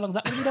 Yeah, but how long is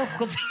that going to be though?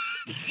 Because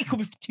it could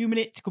be 2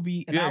 minutes, it could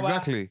be an Yeah, hour.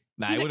 exactly.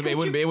 Nah, it wouldn't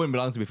be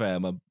long, to be fair.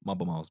 My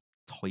bum was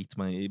tight,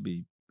 mate. It'd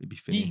be Do you,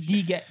 finished. do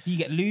you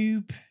get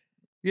lube?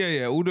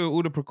 Yeah, all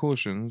the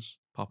precautions.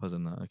 Poppers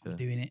and that, okay.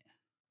 Doing it.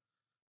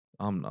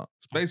 I'm not.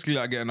 It's basically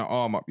like getting an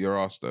arm up your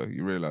ass, though.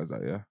 You realise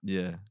that, yeah?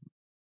 Yeah.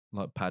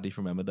 Like Paddy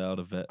from Emmerdale,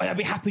 the vet. I'll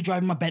be happy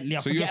driving my Bentley.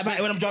 I'll So forget you're about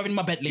it when I'm driving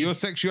my Bentley. Your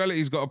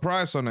sexuality's got a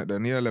price on it,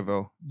 then, yeah,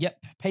 Level. Yep.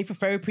 Pay for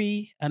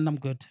therapy and I'm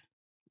good.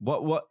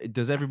 What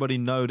does everybody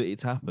know that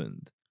it's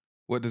happened?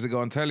 What, does it go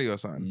on telly or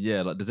something?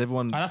 Yeah, like does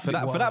everyone Oh, that's a for bit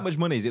that wild. much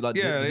money? Is it like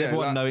Yeah, does yeah,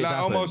 everyone like, know it's like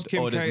happened, almost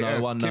Kim or does no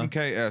K-esque. one know? Kim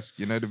K-esque.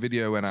 You know, the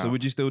video went out. So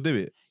would you still do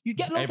it? You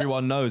get loads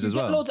Everyone knows you as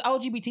get well. loads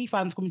of LGBT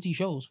fans coming to your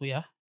shows for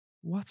you.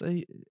 What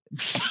a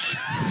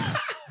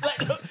Like,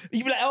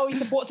 you be like, oh, he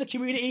supports the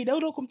community. No,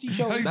 don't come to your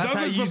shows. He That's how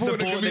doesn't you support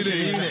the support the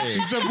community. community.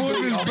 He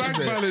supports his bank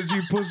Opposite. balance,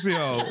 you pussy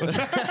hole.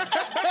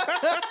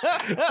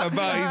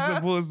 About he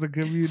supports the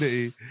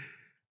community.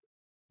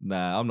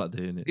 Nah, I'm not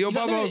doing it. Your You're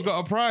not doing bubba's it. got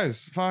a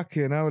prize.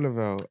 Fucking hell,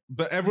 Lavelle.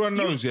 But everyone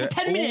knows, for yeah?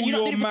 10 million, you're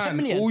not doing it for 10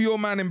 million. All your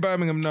man in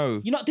Birmingham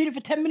know. You're not doing it for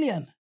 10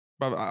 million.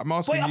 Bruv, I'm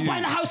asking Wait, I'm you.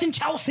 buying a house in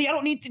Chelsea. I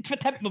don't need it for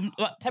 10 million.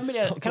 Stop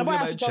Can I buy a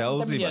house talking in about Chelsea for 10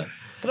 Chelsea, million? man.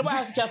 Can I buy a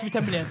house in Chelsea for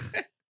 10 million?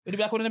 It'd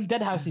be like one of them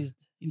dead houses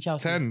in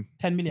Chelsea. 10.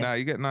 10 million. Nah,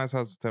 you get nice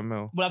houses 10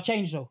 mil. But I've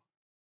changed though.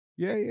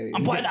 Yeah, yeah, yeah.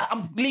 I'm buying that.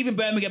 I'm leaving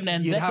Birmingham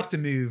then. You'd have to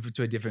move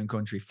to a different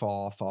country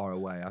far, far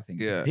away, I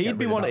think. to Yeah. get He'd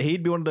be rid of one. that.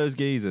 He'd be one of those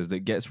geezers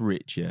that gets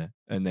rich, yeah,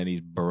 and then he's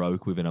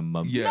broke within a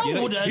month. Yeah. No, You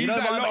know- wouldn't. he's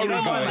that lottery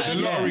guy,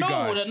 the lottery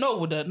guy. No,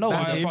 wouldn't. No, Buy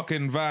That's a him.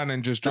 fucking van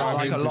and just That's drive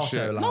like a into lotto,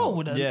 shit. like. no,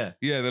 wouldn't. Yeah,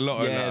 Yeah, the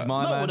lotto. yeah, like.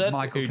 my No, man. wouldn't.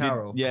 Michael Who did-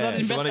 Carroll. Yeah,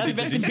 I'd the one who did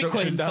the invest in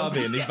destruction Bitcoin, so-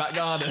 derby in his back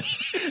garden.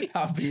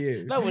 That'd be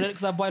you. No, wouldn't,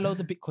 because I buy loads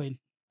of Bitcoin.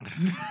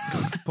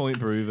 Point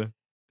proven.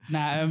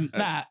 Nah.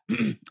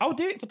 I would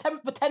do it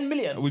for 10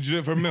 million. Would you do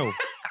it for a mil?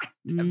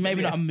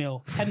 Maybe not a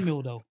mil. 10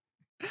 mil though.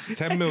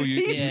 10 mil,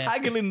 you. He's Yeah.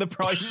 haggling the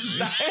price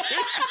down.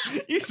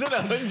 You said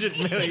 100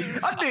 million.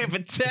 I'd do it for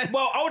 10.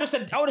 Well, I would have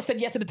said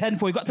yes to the 10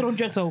 for you. Got to the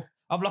 100, so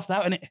I've lost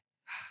out on it.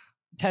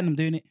 10, I'm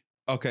doing it.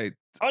 Okay.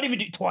 I'd even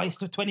do it twice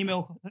to 20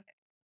 mil.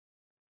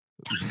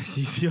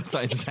 You're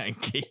starting to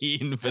sound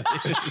keen for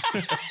this.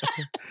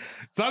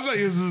 Sounds like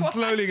you're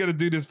slowly going to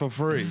do this for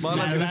free. My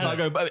man's going to start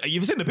going, "But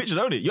you've seen the picture,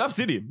 don't you? You have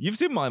seen him. You've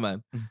seen my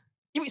man. Yeah,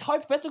 but it's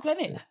hypothetical,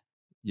 isn't it?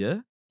 Yeah?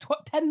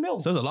 10 mil.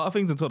 So there's a lot of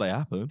things until they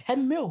happen.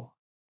 10 mil.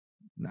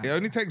 It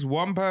only takes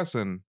one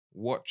person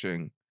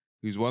watching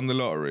who's won the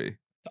lottery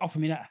To offer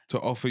me that. to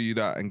offer you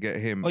that and get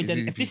him. Oh, Is then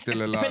he- if he's still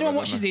alive. if I anyone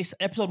don't watches know. this,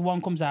 episode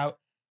 1 comes out,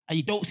 and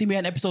you don't see me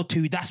on episode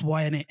 2, that's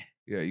why, innit?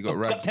 Yeah, you got I've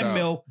rags got 10 down.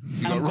 mil. You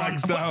and got I'm gone.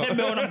 rags I've got down. 10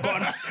 mil and I'm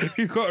gone.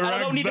 You got And rags I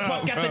don't need the down,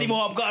 podcast fam.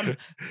 anymore. I'm gone.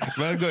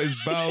 Man got his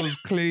bowels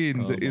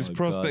cleaned, Oh his my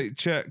prostate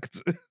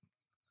checked.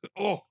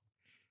 Oh,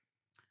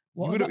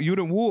 What you was that?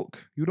 wouldn't walk.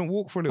 You wouldn't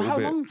walk for a For little how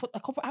bit. long? For a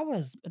couple of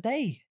hours a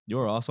day.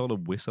 Your arsehole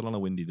would whistle on a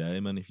windy day,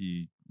 man, if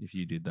you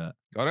did that.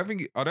 I don't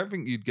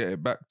think you'd get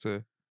it back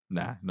to.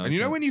 Nah, no. And you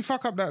know chance. when you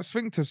fuck up that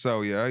sphincter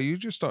cell, yeah, you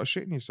just start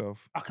shitting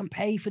yourself. I can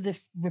pay for the You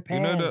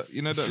repairs. know that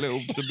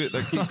the bit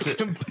that keeps it.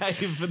 can pay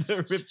for the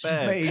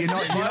repair. Mate, you're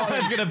not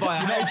going to buy a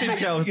house in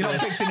Chelsea. You're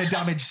not fixing a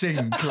damaged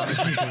sink. Like,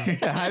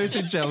 A house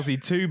in Chelsea,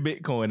 2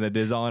 Bitcoin, a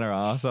designer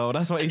arsehole.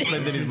 That's what he's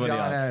spending his money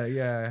on.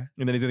 yeah.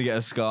 And then he's going to get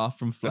a scarf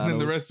from And flannels. then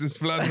the rest is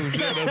flannels.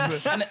 Yeah,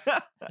 that's it.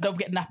 And don't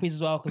forget nappies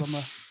as well, because I'm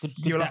a good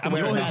You'll dad. have to I'm a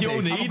wear good a dad. You'll I'm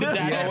a need good it.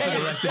 dad. Yeah, for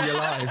the rest of your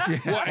life.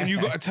 Yeah. What? And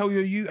you got to tell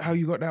how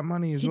you got that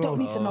money as He well. don't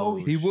need to know. Oh,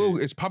 He will.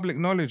 shit. It's public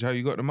knowledge how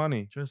you got the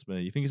money. Trust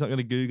me. You think he's not going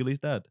to Google his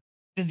dad?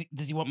 Does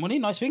he want money?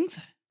 Nice things?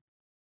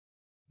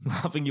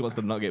 I think he wants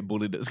to not get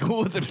bullied at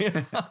school, to be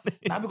honest.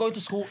 Now we're going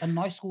to school, a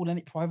nice school,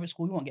 and private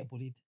school. You won't get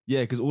bullied.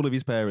 Yeah, because all of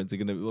his parents are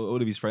going to, all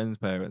of his friends'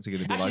 parents are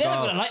going to be Actually, like, they're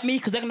not oh, gonna like me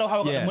because they're gonna know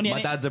how I got yeah, the money. my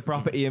innit? dad's a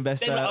property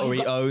investor, They're like, oh, or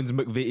he's he owns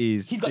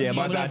McVitie's. he's got Yeah,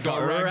 my money. dad got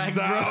Rags ragged,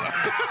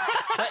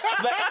 bro.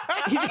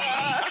 Like,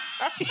 he's-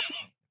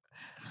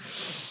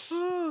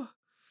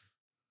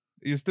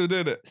 You still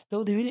doing it?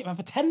 Still doing it, man,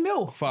 for 10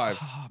 mil. 5.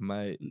 Oh,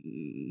 mate.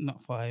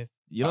 Not 5.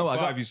 You know what?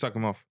 At 5, you suck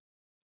him off.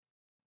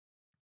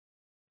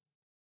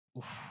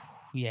 Oof,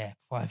 yeah,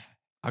 5.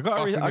 I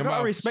got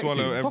to respect swallow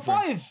you. everything. For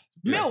 5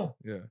 mil?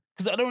 Yeah.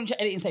 Because I don't want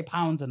to edit and say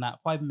pounds and that.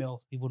 5 mil,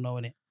 so people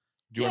knowing it.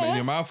 Do you want it in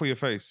your mouth or your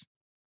face?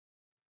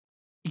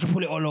 You can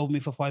put it all over me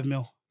for 5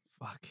 mil.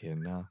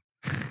 Fucking no.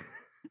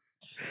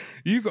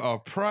 You got a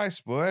price,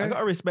 boy. I got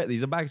to respect these.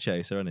 He's a bag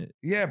chaser, isn't it?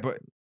 Yeah, but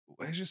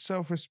where's your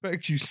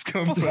self-respect, you For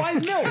scumbag?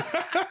 5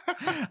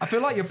 mil? I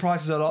feel like your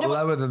price is a lot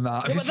lower than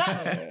that. Yeah, but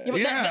that's...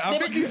 I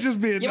think he's just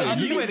being... Yeah, but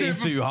You went in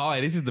too high.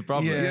 This is the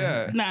problem.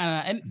 Yeah. Nah.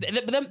 And,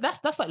 but then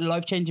that's like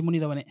life-changing money,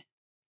 though, isn't it?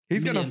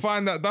 He's going to Millions.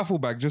 find that duffel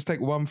bag, just take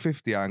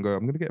 150 out and go,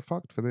 I'm going to get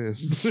fucked for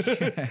this.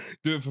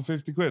 Do it for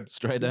 50 quid.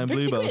 Straight down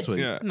 50 Bluebell quid? Suite.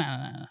 Yeah. Nah.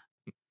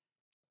 I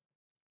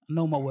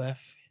know my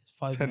worth. It's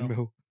 5 10 mil.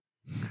 mil.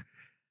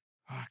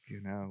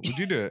 Fucking hell. Would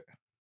you do it?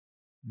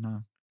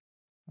 No.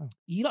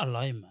 You're not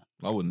lying, man.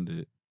 I wouldn't do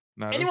it.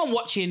 No. Anyone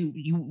watching,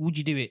 would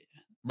you do it?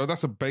 But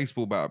that's a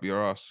baseball bat up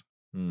your ass.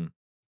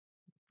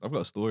 I've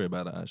got a story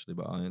about it, actually,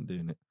 but I ain't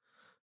doing it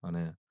on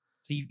air.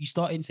 So you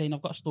started saying,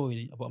 I've got a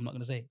story, but I'm not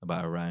going to say it.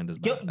 About a rounders.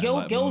 Girls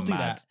do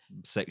that.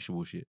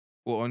 Sexual shit.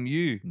 What, on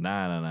you?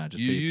 Nah. Just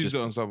You used it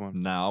on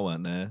someone? Nah, I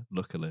weren't there,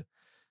 luckily.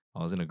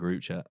 I was in a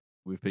group chat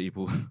with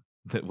people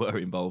that were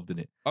involved in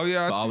it. Oh,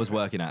 yeah. But I was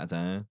working out of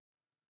town.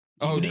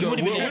 Oh, You God.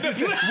 would've been there.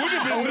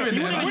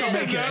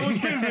 I was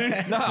busy.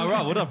 No,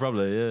 right, would have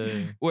probably,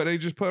 yeah. What, they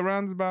just put a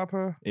roundabout up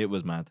her? It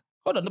was mad.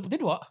 Hold on,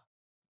 did what?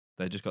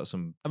 They just got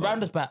some... A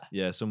rounders bat?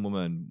 Yeah, some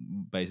woman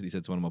basically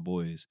said to one of my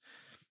boys,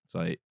 it's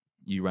like,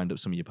 you round up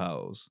some of your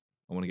pals.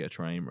 I want to get a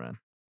train ran.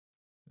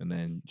 And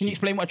then... Can you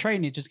explain what a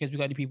train is, just in case we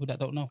got any people that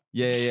don't know?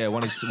 Yeah.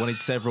 Wanted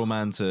several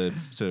man to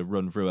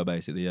run through her,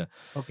 basically, yeah.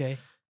 Okay.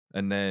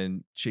 And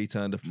then she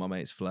turned up at my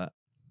mate's flat.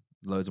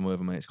 Loads of my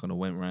other mates kind of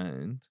went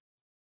round.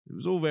 It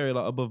was all very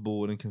like above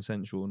board and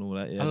consensual and all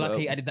that. Yeah, I like how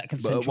you added that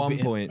consensual But at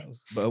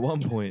one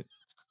bit point,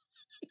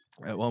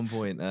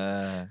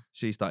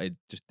 she started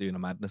just doing a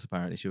madness.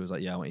 Apparently, she was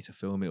like, "Yeah, I want you to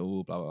film it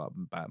all, blah blah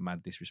blah,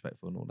 mad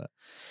disrespectful and all that."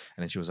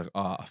 And then she was like,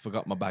 "Oh, I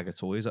forgot my bag of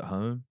toys at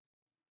home."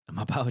 And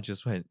my pal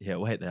just went, "Yeah,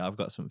 wait there, I've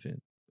got something."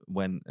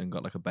 Went and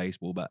got like a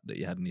baseball bat that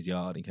he had in his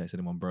yard in case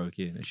anyone broke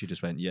in. And she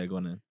just went, "Yeah, go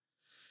on in."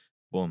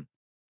 Boom,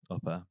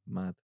 up her,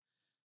 mad.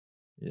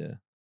 Yeah.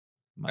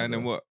 Mad And then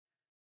up. what?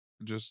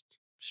 Just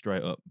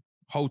Straight up.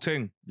 whole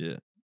thing. Yeah.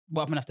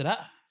 What happened after that?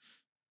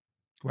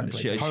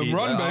 Home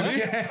run, baby.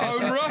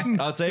 Home run.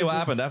 I'll tell you what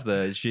happened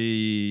after.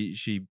 She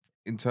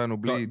Internal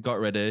bleed. got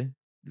ready,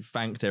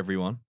 thanked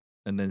everyone,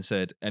 and then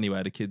said,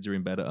 "Anyway, the kids are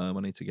in bed at home.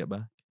 I need to get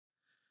back."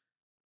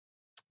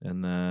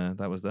 And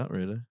that was that,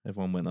 really.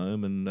 Everyone went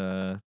home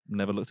and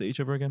never looked at each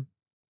other again.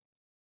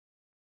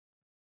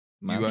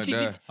 You weren't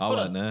there. I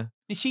weren't there.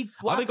 Did she?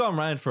 I'd have gone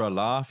round for a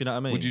laugh, you know what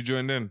I mean? Would you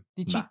join in?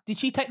 Did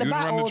she take the You would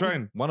bat? run the Or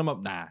train? One of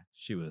them, nah,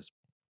 she was.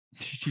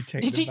 Did she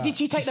take did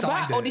she take the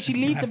bat, or did she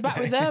leave the bat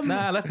with them?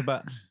 Nah, I left the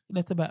bat.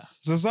 Left the bat.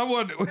 So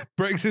someone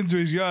breaks into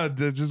his yard,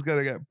 they're just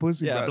going to get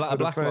pussy Yeah, back to a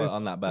black the mark face.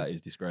 on that bat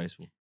is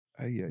disgraceful.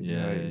 Yeah,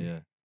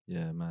 mad. She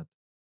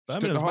But I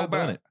took mean, it the was whole mad, though,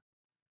 bat. innit?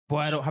 Boy,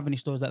 I don't have any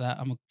stories like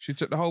that. She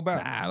took the whole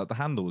bat. Nah, like the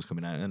handle was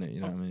coming out, innit? You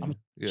know what I mean?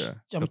 Yeah.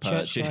 I'm a For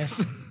church guy.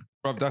 purchase.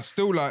 Bruv, that's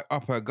still like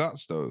up her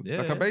guts though. Yeah,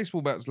 like yeah. a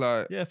baseball bat's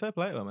like, Yeah, fair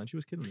play to her, man. She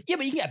was killing it. Yeah,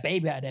 but you can get a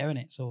baby out of there,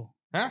 innit? So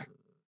huh?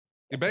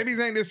 Your babies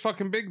ain't this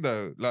fucking big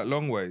though, like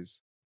long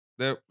ways.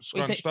 They're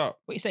scrunched up.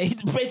 what you say?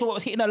 The baseball bat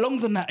was hitting her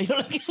lungs and that. You know,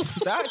 like,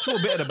 The actual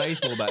bit of the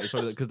baseball bat is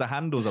probably because the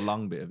handle's a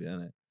long bit of it,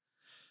 isn't it?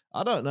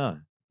 I don't know.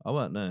 I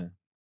weren't there.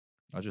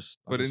 But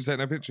didn't take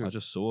no I pictures.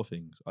 just saw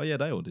things. Oh yeah,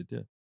 they all did.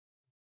 Yeah.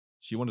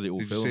 She wanted it all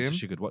Did you filmed see so him?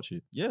 she could watch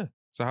it. Yeah.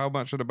 So how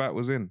much of the bat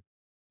was in?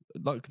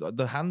 Like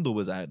the handle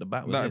was out, the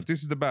bat was Like, in. if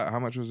this is the bat, how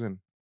much was in?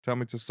 Tell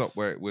me to stop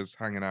where it was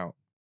hanging out.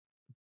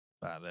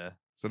 About there.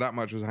 So that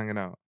much was hanging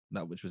out.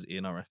 That which was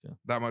in, I reckon.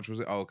 That much was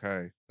it.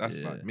 Okay, that's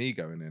Yeah. like me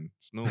going in.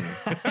 It's normal.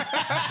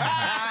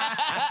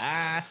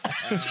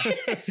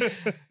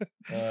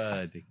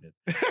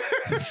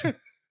 Dickhead.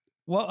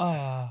 what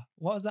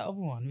was that other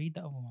one? Read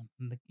that other one.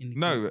 In the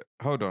No,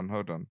 hold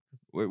on.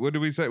 What did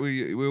we say?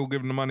 We all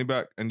giving the money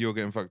back, and you're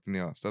getting fucked in the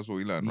ass. That's what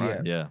we learned,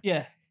 right? Yeah.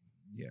 Yeah.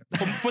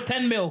 For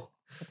 10 mil.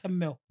 For 10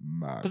 mil.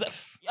 Mad. Because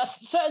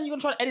certain you're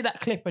gonna try to edit that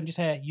clip and just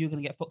say you're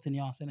gonna get fucked in the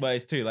ass, innit? But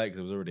it's too late because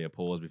there was already a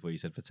pause before you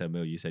said for 10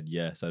 mil. You said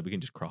yeah, so we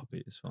can just crop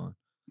it. It's fine.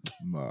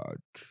 Mad.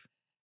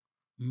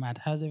 Mad.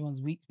 How's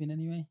everyone's week been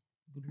anyway?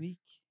 Good week.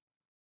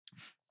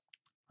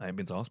 I ain't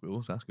been to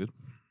hospital, so that's good.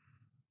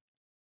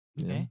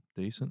 Yeah, Okay.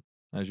 decent.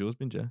 How's yours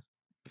been, Jess?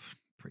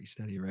 Pretty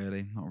steady,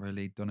 really. Not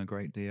really done a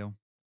great deal.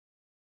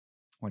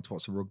 Went to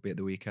watch the rugby at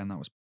the weekend. That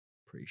was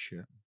pretty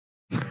shit.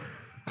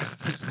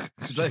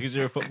 It's like because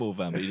you're a football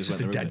fan, but you It's just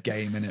just a went to dead rugby.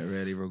 game, in it,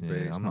 really, rugby. Yeah,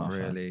 It's I'm not not a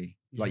fan. really...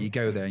 Like, you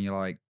go there and you're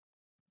like,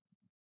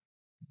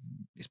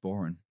 it's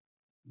boring.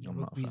 I'm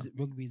not a fan.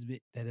 Rugby's a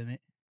bit dead, innit?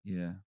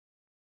 Yeah.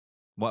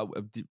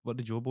 What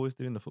did your boys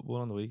do in the football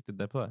on the week? Did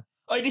they play?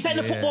 Oh, this ain't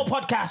a Yeah. football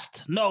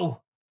podcast.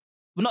 No.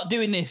 We're not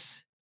doing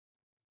this.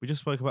 We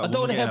just spoke about I a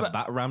don't woman wanna hear getting a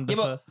about- bat rammed Yeah,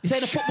 up her. but you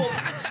saying the football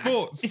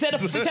Sports. You said a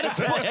sport. You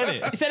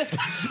said a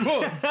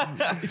sports.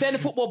 You saying the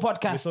football We're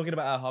podcast. talking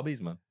about our hobbies,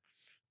 man.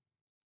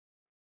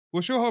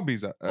 What's your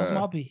hobbies? What's my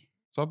hobby?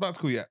 So I was about to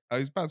call you. I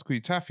was about to call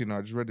you Taffy. Now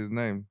I just read his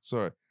name.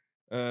 Sorry.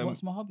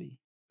 What's my hobby?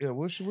 Yeah.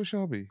 What's your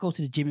hobby? Go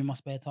to the gym in my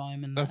spare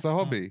time, and That's that, a you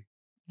know. hobby.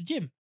 The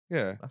gym.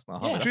 Yeah. That's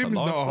not a Yeah. hobby. That's Gym's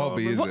not a lifestyle,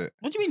 hobby, bro. is What, it?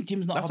 what do you mean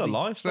gym's not That's a a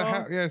hobby? It's a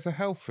lifestyle. yeah, it's a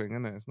health thing,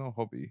 isn't it? It's not a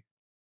hobby.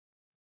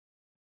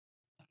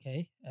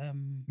 Okay.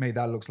 Mate,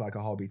 that looks like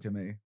a hobby to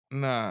me.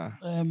 Nah.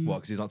 What?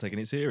 Because he's not taking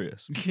it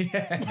serious.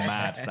 Yeah.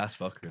 Mad. That's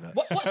fucking.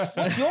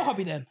 What's your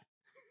hobby then?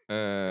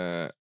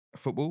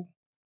 Football.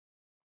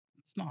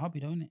 It's not a hobby,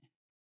 though, isn't it?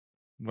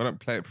 I don't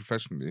play it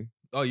professionally.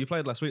 Oh, you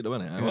played last week, though,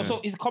 wasn't it? Yeah.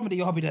 So is comedy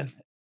your hobby then?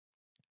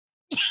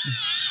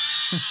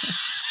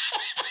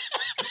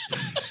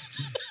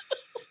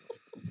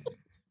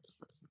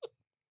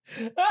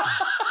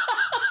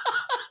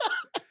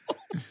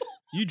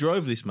 You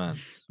drove this man.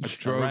 I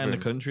drove around the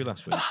him. country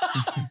last week.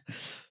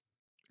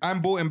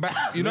 And bought him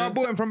back. You know, I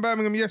bought him from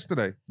Birmingham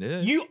yesterday. Yeah.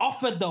 You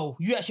offered though.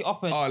 You actually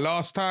offered. Oh,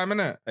 last time,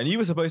 innit? And you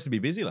were supposed to be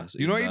busy last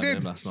week. You know what he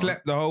Birmingham did? last night.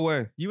 Slept the whole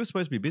way. You were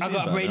supposed to be busy. I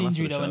got a in brain Birmingham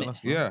after injury the though, show innit?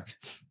 last night. Yeah.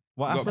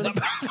 What Got-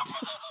 happened?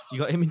 You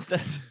got him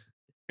instead.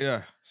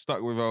 Yeah.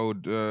 Stuck with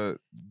old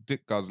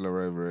Dick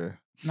Guzzler over here.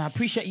 No, I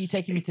appreciate you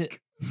taking me to.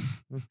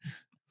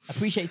 I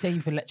appreciate you taking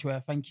me for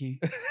lecturer. Thank you.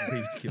 We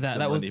used to give That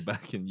the money was-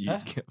 back and you Huh?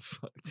 get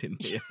fucked in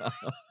the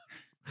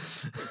house.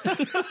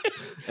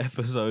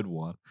 Episode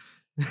 1.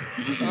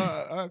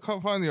 I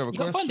can't find the other You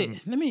question. can't find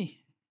it. Let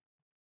me.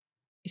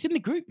 It's in the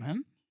group,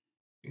 man.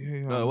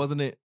 Yeah. No,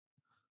 wasn't it?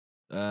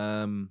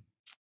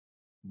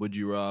 Would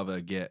you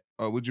rather get?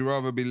 Would you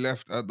rather be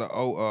left at the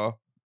altar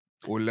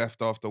or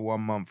left after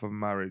 1 month of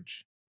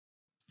marriage?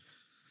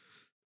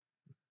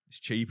 It's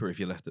cheaper if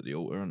you're left at the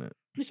altar, isn't it?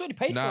 It's already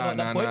paid Nah, for at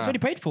that nah, point. nah. It's already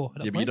paid for. At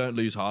that Yeah, but you point. don't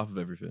lose half of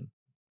everything.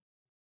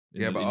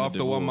 In Yeah, the- but in the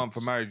after 1 month of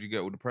divorce. marriage, you get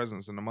all the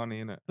presents and the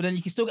money, innit? But then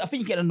you can still. I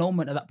think you get an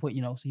annulment at that point,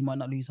 you know, so you might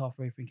not lose half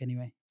of everything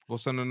anyway.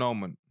 What's an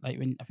annulment? Like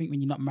when I think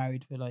when you're not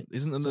married for like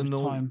Isn't an so much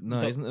annulment? time, No,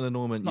 you don't- isn't an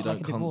annulment? it's You not like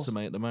don't a divorce.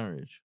 consummate the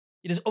marriage.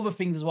 There's other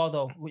things as well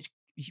though, which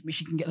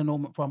you can get an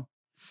annulment from.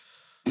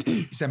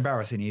 It's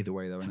embarrassing either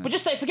way, though, isn't it? But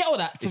just say, forget all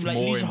that. From It's like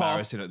more losing half.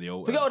 embarrassing at the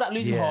altar. Forget all that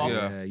losing yeah, half.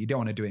 Yeah. yeah, you don't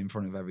want to do it in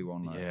front of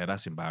everyone. Like. Yeah,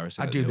 that's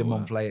embarrassing. I at do the altar.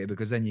 month later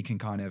because then you can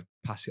kind of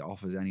pass it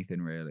off as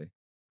anything, really.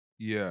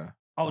 Yeah.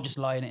 I'll just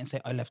lie in it and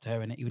say I left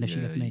her in it, even if she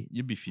Yeah, left me.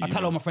 You'd be I fuming.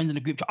 tell all my friends in the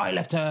group chat, I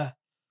left her.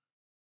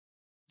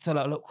 So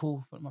like, look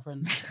cool for my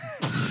friends.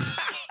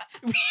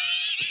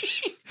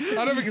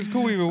 I don't think it's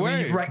cool either I mean,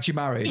 way. you've wrecked your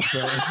marriage,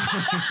 but,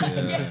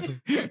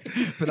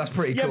 but that's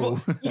pretty Yeah,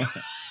 cool. but,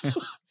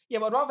 yeah,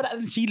 but I'd rather that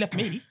than she left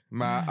me.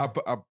 Man,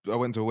 I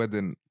went to a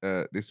wedding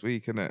this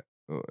week, innit?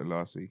 Or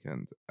last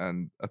weekend,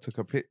 and I took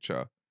a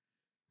picture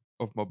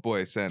of my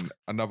boy saying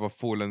another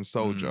fallen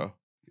soldier.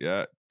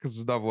 Yeah, because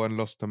another one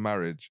lost to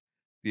marriage.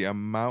 The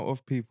amount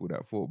of people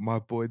that thought my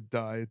boy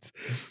died.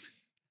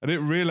 I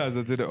didn't realize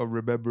I did it on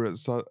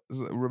Remembrance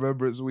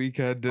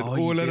Weekend and Oh,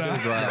 you all of did that.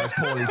 as well. That was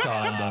poorly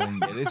timed, I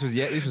think.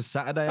 Yeah, this was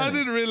Saturday. I innit?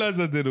 didn't realize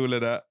I did all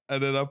of that.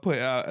 And then I put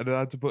it out and then I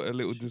had to put a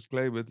little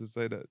disclaimer to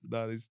say that,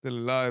 no, he's still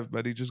alive,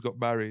 man. He just got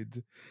married.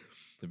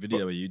 The video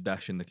where you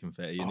dashing the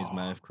confetti in his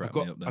mouth I cracked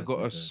got, me up. There, I got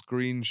to a be fair.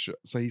 screenshot.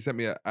 So he sent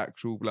me an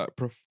actual, like,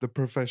 the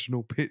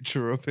professional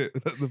picture of it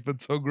that the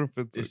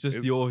photographer took. It's just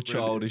It's your brilliant.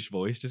 childish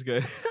voice just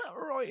going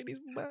right in his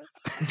mouth.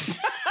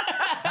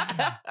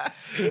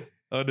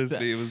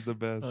 Honestly, it was the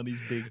best. On his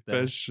big Best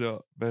best.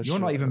 shot. Best You're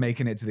shot. not even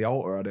making it to the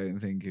altar, I don't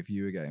think, if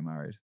you were getting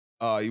married.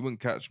 Oh, you wouldn't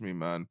catch me,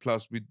 man.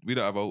 Plus, we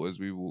don't have altars.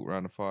 We walk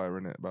around the fire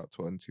in it about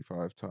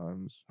 25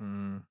 times.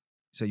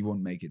 So you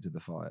wouldn't make it to the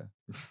fire.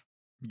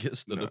 Get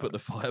stood up No. at the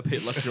fire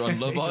pit like you're on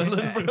Love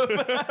Island, bro.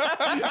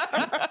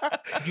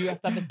 Do you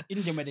have to have an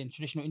Indian wedding,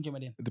 traditional Indian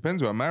wedding? It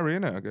depends who I marry,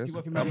 innit, I guess.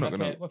 What if you I'm marry, not like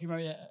going what if you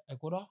marry a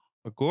Gora?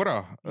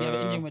 Agora. You have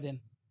an Indian wedding.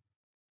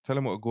 Tell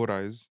him what Agora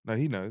is. No,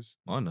 he knows.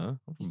 I know.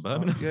 I'm from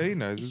Birmingham. Yeah, he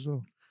knows as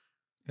well.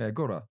 Yeah,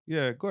 Gora.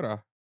 Yeah,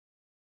 Agora.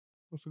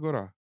 What's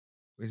Agora?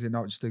 Is it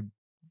not just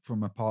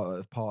from a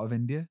part of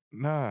India?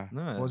 Nah.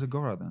 No. What was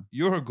Agora then?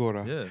 You're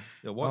Agora. Yeah.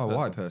 Yeah. White Oh, person.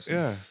 white person.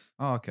 Yeah.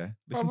 Oh, okay.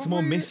 Listen to more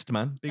Probably- Mist,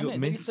 man. Big up Innit?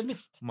 Maybe it's Mist. the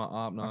Mist. My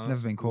art, no. I've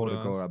never been called Good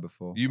Agora ass.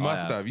 before. You I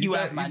must have. have. You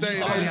have, you man. dated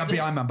You Probably have. have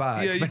behind my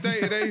back. Yeah, you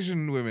dated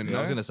Asian women, I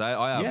was no? going to say,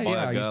 I have Yeah, by yeah,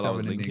 I a used girl to I have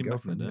was an Indian linking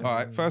back in the girlfriend, day. All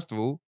right, first of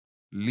all,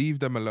 leave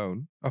them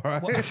alone. All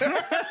right?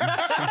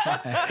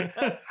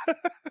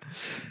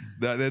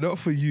 They're not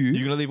for you. You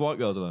going to leave white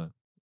girls alone?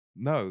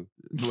 No.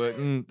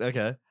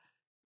 Okay.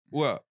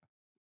 What?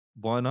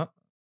 Why not?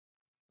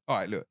 All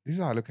right, look. This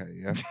is how I look at it,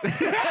 yeah?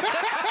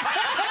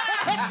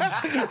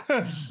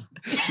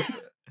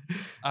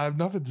 I have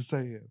nothing to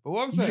say here. But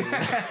what I'm saying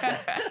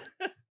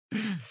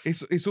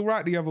it's all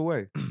right the other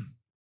way.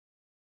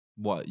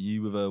 What,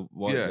 you with a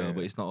white Yeah, girl, yeah.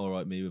 but it's not all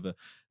right me with a...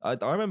 I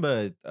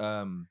remember,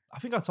 I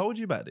think I told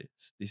you about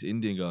this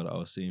Indian girl that I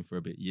was seeing for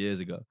a bit years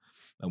ago.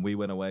 And we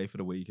went away for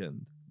the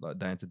weekend, like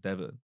down to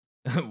Devon.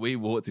 We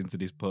walked into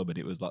this pub and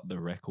it was like the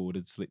record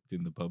had slipped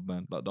in the pub,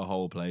 man. Like the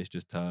whole place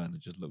just turned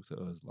and just looked at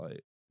us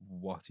like,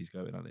 what is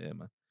going on here,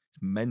 man? It's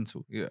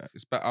mental. Yeah,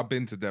 I've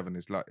been to Devon.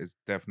 It's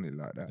definitely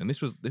like that. And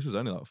this was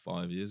only like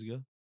 5 years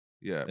ago.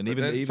 Yeah, and but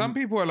even some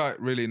people are like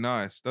really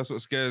nice. That's what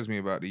scares me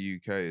about the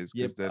UK is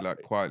because they're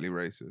like quietly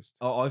racist.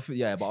 But I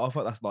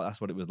thought that's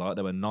what it was like.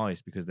 They were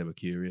nice because they were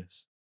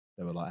curious.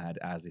 They were like,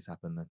 "How's this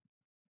happened?" Then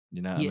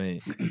you know what I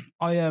mean.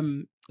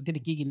 I did a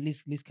gig in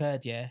Liz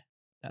Curd, yeah.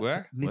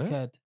 Where? Liz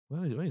Curd.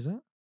 Where is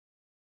that?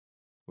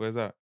 Where's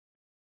that?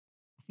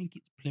 I think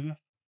it's Plymouth.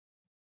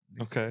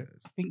 Okay.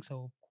 I think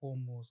so.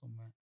 Cornwall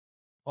somewhere.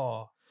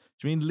 Oh.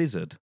 Do you mean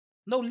Lizard?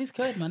 No, Liz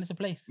Curd, man. It's a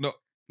place.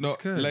 Not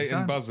good, Leighton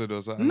son. Buzzard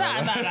or something. Nah.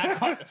 like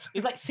that.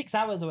 It's like 6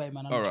 hours away,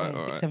 man. On All the right, train.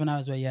 all 6, right. 7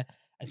 hours away, yeah.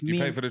 It's Do you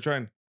pay for the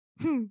train?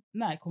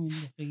 Nah, come in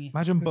the thingy.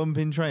 Imagine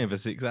bumping train for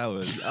 6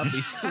 hours. I'd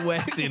be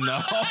sweating the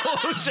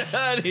whole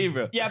journey,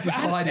 bro. Yeah, but Just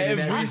I had, hiding in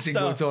every every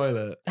single stuff.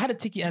 toilet. I had a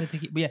ticket.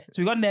 But yeah.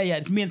 So we got in there, yeah.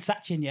 It's me and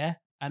Sachin, yeah.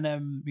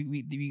 And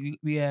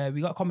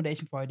we got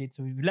accommodation Friday.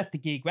 So we left the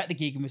gig. We're at the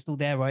gig and we're still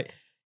there, right?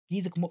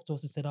 Geezer come up to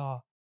us and said,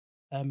 are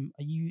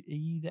you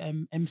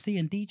the MC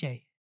and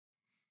DJ?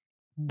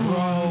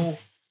 Bro.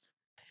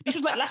 This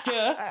was like last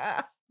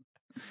year.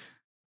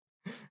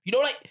 You know,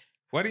 like,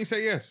 Why didn't you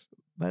say yes?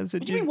 Man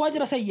said what do you mean? Why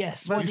did I say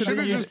yes? Man Why said did I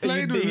should've say just yes?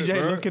 played with it, DJ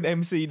bro. looking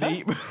MC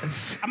deep.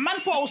 A man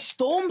thought I was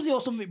Stormzy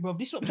or something, bro.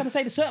 This is what I'm trying to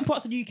say. There's certain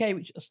parts of the UK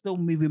which are still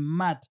moving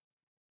mad.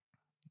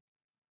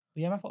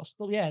 But yeah, man, I thought I was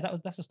still,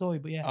 that's the story.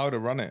 But yeah. I would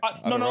have run it.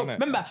 No.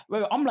 Remember,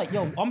 I'm like,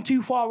 yo, I'm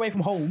too far away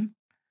from home.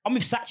 I'm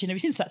with Sachin. Have you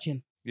seen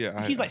Sachin?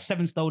 Yeah. He's like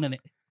 7 stone in it.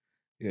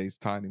 Yeah, he's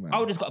tiny, man. I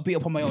would have just got beat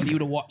up on my own. He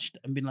would have watched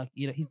and been like,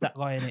 he's that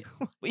guy in it.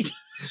 But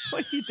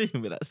What are you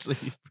doing with that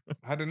sleeve?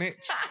 Had an itch.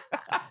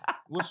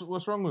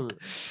 What's wrong with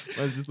it?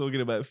 I was just talking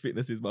about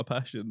fitness is my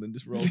passion and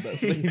just rolled that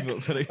sleeve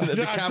up for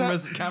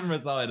the camera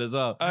side as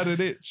well. I had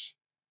an itch.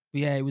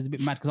 But yeah, it was a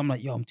bit mad because I'm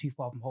like, yo, I'm too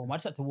far from home. I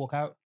just had to walk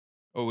out.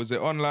 Oh, was it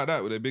on like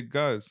that with the big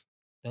guys?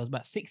 There was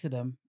about 6 of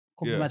them.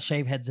 Couple Yeah. of them had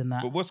shave heads and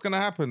that. But what's gonna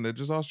happen? They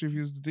just asked you if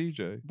you was the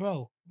DJ.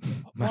 Bro.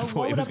 Man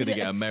thought he was going to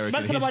get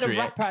American history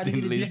X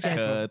in Liz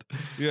Curd.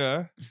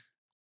 Yeah,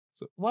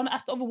 One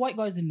asked the other white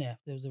guys in there if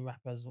there was a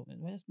rapper as well.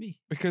 Where's me?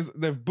 because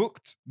they've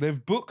booked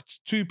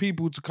 2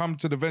 people to come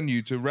to the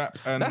venue to rap.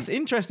 And That's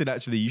interesting,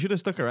 actually. You should have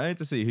stuck around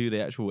to see who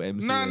the actual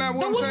MC No, and what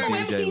There I'm was saying no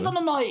is- MCs on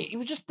the night. It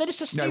was just, they just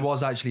No, it assumed.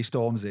 was actually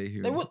Stormzy.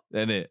 Who They would.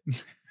 Isn't it?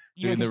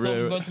 You Doing reckon the Stormzy's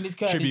real going to Liz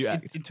Curd tribute in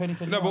act.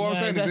 2021? no, but what I'm Yeah,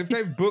 saying is if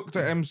exactly. they've booked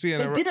an MC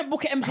and They a didn't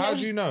book an MC. how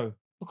do you know?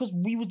 Because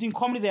we was doing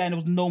comedy there and there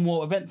was no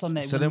more events on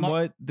there. It So was then not-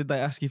 why did they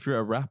ask you if you're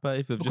a rapper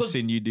if they've Because- just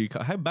seen you do...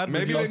 How bad was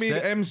Maybe your they mean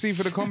set? MC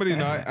for the comedy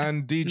night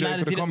and DJ Nah, they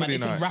for the didn't, man. comedy They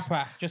said night.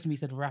 rapper. Just me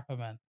said rapper,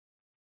 man.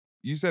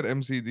 You said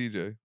MC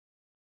DJ.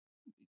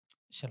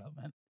 Shut up,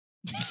 man.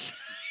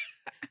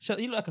 Shut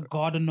up. You look like a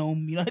garden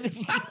gnome, you know?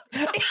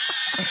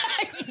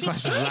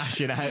 Smash is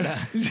lashing out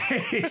there.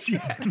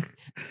 Yeah.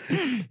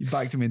 You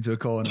backed him into a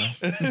corner.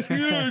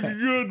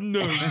 Good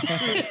no.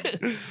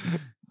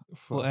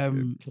 But,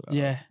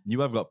 yeah.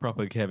 You have got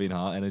proper Kevin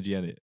Hart energy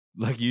in it.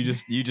 Like you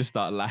just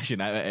start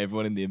lashing out at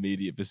everyone in the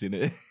immediate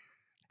vicinity.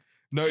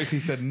 Notice he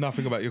said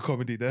nothing about your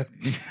comedy there.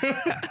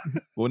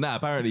 Well, nah,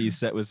 apparently his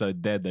set was so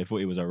dead they thought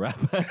he was a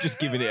rapper. Just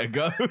giving it a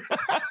go.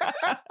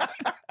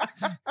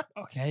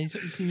 Okay. So,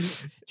 do you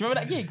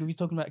remember that gig we was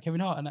talking about Kevin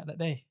Hart and that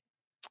day?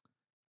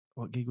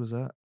 What gig was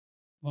that?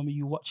 When were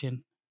you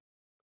watching?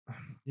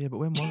 Yeah, but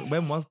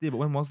when was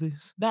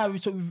this? Nah, we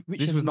was talking with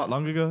Richard. This was and not that.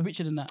 long ago.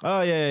 Richard and that.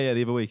 Oh yeah,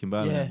 the other week in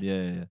Birmingham.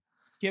 Yeah.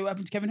 Yeah, what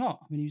happened to Kevin Hart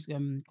when he was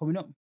coming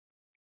up?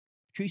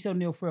 Teresa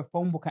O'Neill threw a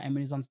phone book at him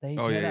when he was on stage.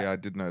 Oh You know yeah, that? yeah, I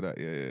did know that.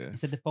 Yeah. He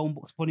said the phone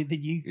book's funnier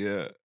than you.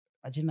 Yeah.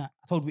 Imagine that.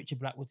 I told Richard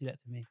Blackwood to do that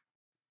to me.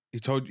 You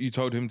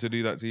told him to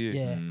do that to you.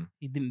 Yeah, Mm.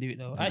 he didn't do it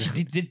though. I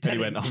actually did Then tell he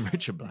him. went, I'm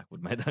Richard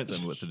Blackwood, mate. Don't tell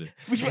me what to do.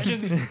 Which one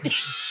just...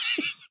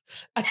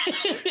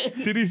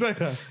 Did he say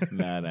that?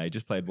 Nah, he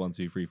just played 1,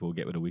 2, 3, 4,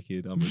 Get With a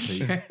Wicked on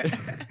repeat.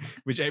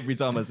 Which every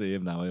time I see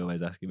him now, I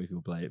always ask him if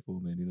he'll play it for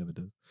me, and he never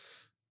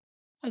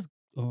does.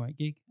 All right,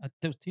 gig.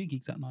 There was 2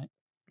 gigs that night.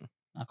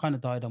 I kind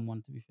of died on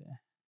one, to be fair.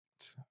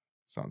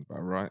 Sounds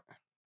about right.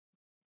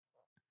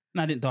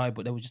 No, I didn't die,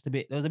 but there was a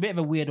bit of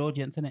a weird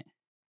audience, innit?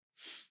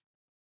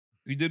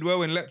 You did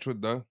well in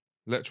Letchworth though.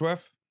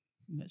 Letchworth?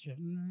 It It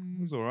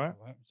was all right.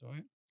 It's all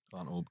right.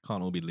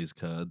 Can't all be Liz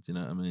Curds, you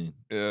know what I mean?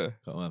 Yeah.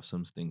 Got to have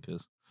some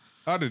stinkers.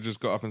 I'd have just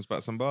got up and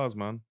spat some bars,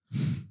 man.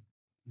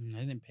 They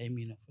didn't pay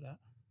me enough for that.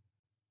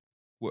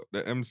 What,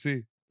 the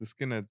MC? The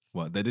skinheads?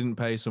 What, they didn't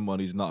pay someone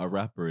who's not a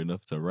rapper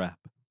enough to rap?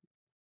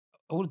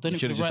 I would have done You it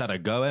should have just had a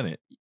go, innit?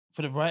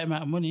 for the right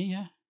amount of money,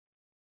 yeah.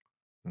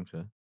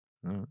 Okay.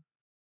 All right.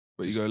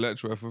 But you go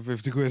Letchworth for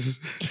 50 quid.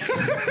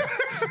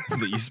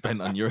 That you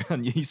spent on your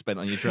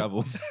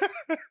travel.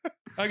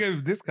 I gave him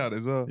a discount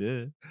as well.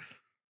 Yeah.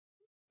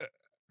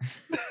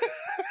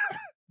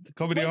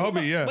 Comedy a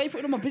hobby, yeah. Why are you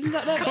putting all my business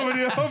out there? man?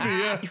 Comedy a hobby,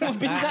 yeah. You want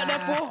business out there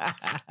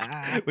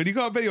for? When you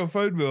can't pay your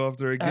phone bill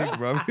after a gig,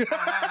 bro.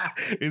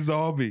 It's a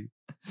hobby.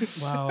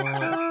 Wow.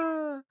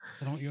 I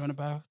don't know what you're on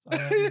about.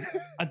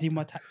 I do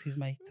my taxes,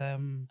 mate.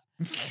 I'm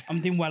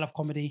doing well off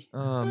comedy.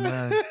 Oh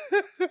man.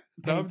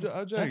 No,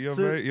 I'm joking.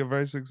 You're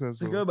very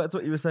successful. So go back to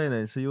what you were saying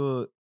then. So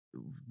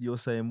you're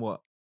saying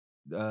what?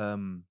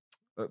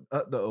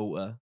 At the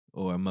altar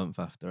or a month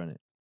after, innit?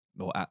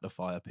 Or at the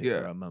fire pit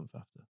Yeah. or a month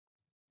after.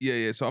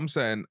 Yeah. So I'm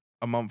saying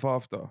a month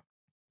after.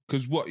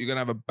 Because what? You're going to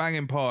have a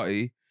banging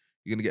party.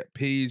 You're going to get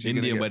peas. You're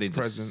Indian going to weddings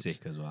get presents. are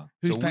sick as well.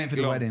 Who's So paying for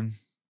the week-long. wedding?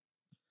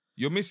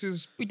 Your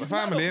missus' Wait, does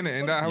family, that innit?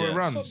 Ain't that how it Yeah.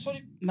 runs?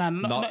 Nah,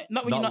 not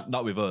when you're not.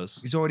 Not with us.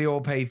 It's already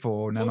all paid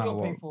for, no It's matter all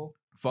what. paid for.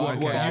 What,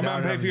 Okay, what, I you man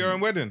don't pay have for your any- own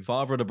wedding?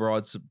 Father of the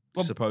bride's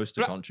Well, supposed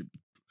to black- contribute.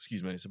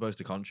 Excuse me, supposed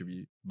to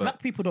contribute. But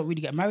Black people don't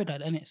really get married like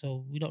that, innit?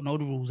 So we don't know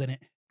the rules, innit?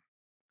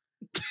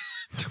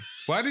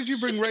 Why did you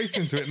bring race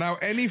into it? Now,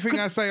 anything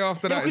I say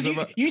after No, that is because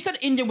about... you said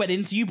Indian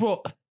weddings, so you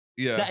brought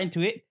Yeah. that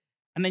into it,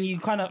 and then you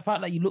kind of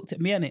felt like you looked at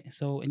me on it.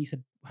 So, and you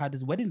said, "How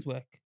does weddings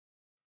work?"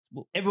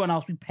 Well, everyone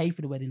else, we pay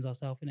for the weddings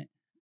ourselves, innit?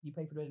 You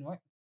pay for the wedding, right?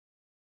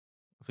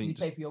 I You think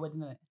pay just for your wedding,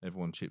 innit?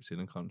 everyone chips in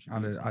and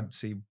contributes. I'd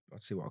see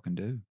what I can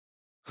do.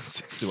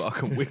 See what I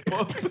can whip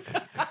up.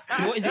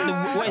 What is it?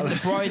 What is the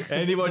bride's?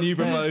 Anyone you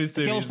propose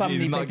to, girl's he's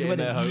family not pay for getting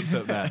their weddings.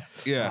 hopes up there.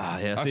 Yeah.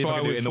 Yeah, That's see if why I I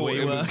can do it always in the thought way it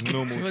you was work.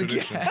 normal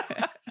tradition.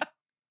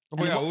 And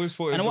I what- always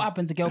thought it And was... what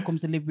happens? The girl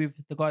comes to live with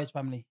the guy's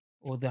family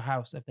or the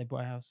house if they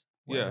bought a house.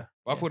 Yeah. whatever.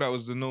 I thought that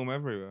was the norm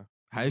everywhere.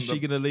 How's she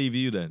gonna leave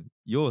you then?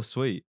 You're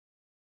sweet.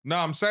 No,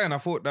 I'm saying I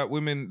thought that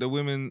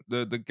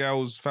the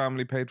girl's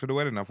family paid for the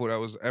wedding. I thought that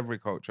was every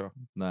culture.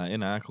 Nah,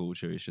 in our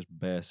culture, it's just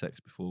bare sex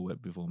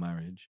before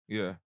marriage,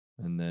 Yeah.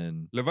 and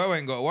then Laveau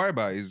ain't got to worry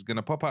about it. He's going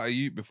to pop out a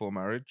ute before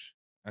marriage.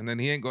 And then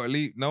he ain't got to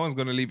leave. No one's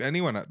going to leave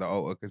anyone at the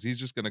altar because he's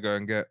just going to go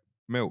and get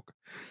milk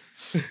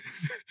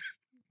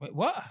Wait,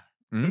 what?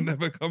 and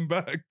never come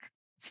back.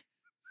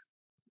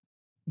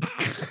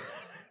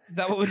 Is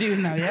that what we're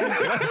doing now? Yeah.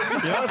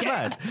 You know what's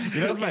mad? You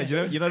know what's mad?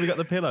 You know we got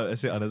the pillow to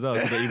sit on as well,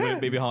 so that he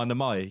wouldn't be behind the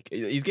mic.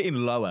 He's getting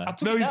lower. I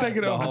took No, it he's down.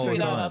 taking it The off. whole I took it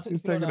down, time. I took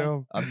He's the pillow taking it down.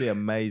 off. I'd be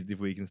amazed if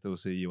we can still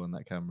see you on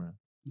that camera.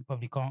 You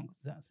probably can't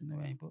because that's in the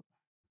way, but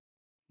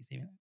you see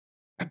me.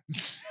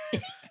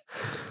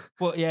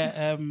 But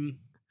yeah, so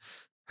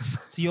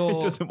He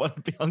you're. doesn't want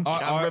to be on I-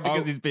 camera I-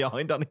 because he's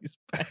behind on his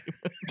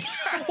payments.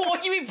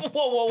 What do you mean?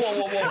 Whoa.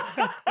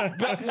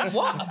 But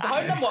what?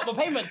 Behind them what? My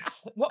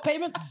payments? What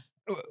payments?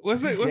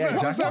 Was it? Was Yeah, it?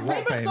 What was exactly. that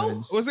What for?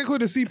 payments? Was it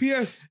called a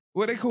CPS?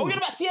 What they Oh, called? you're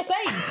about CSA?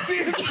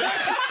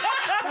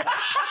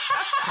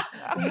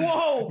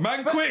 Whoa.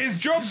 Man quit his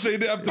job so he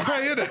didn't have to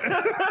pay,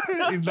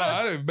 innit? He's like,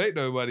 I don't make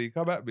no money.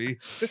 Come at me.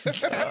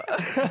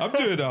 I'm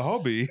doing a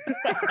hobby.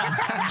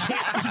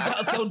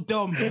 That's so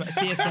dumb. About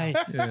CSA.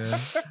 Yeah.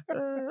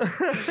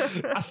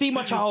 I see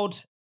my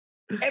child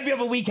every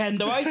other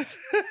weekend, all right?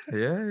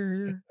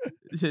 Yeah.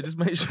 Just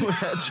make sure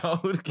that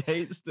child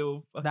gate's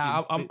still fucking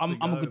Nah, fit to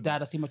I'm a go, good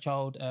dad. I see my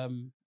child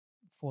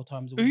 4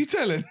 times a Who you week.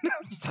 telling?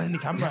 Just telling the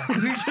camera.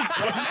 Just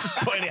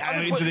putting it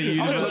out into the I'm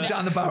gonna universe. put it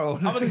Down the barrel.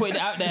 I'm gonna put it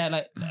out there,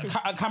 like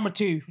camera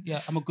 2.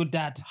 Yeah, I'm a good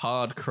dad.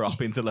 Hard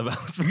crop into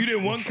Lavelle's. You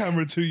didn't want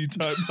camera 2, you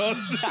type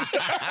bastard.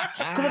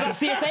 Come on,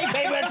 CSA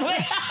payments.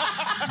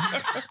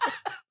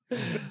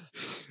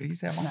 You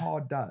say I'm a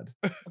hard dad.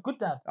 A good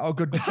dad. Oh,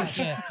 good dad.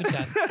 Yeah, good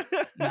dad.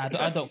 Nah,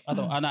 I don't.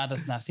 Nah,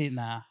 that's nah. See,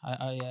 nah.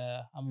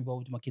 I'm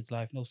involved in my kid's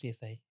life. No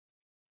CSA.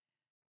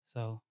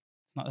 So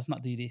let's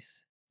not do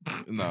this.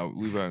 No,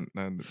 we won't.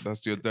 No,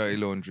 that's your dirty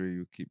laundry.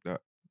 You keep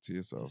that to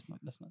yourself.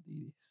 Let's not do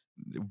this.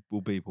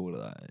 We'll beep all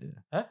of that. Yeah.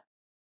 Huh?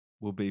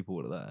 We'll beep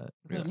all of that.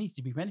 I don't need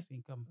to be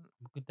anything. I'm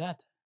a good dad.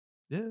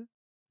 Yeah.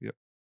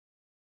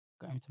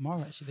 Got him tomorrow,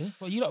 actually.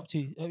 What are you up to?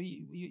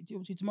 You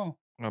up to tomorrow?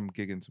 I'm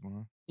gigging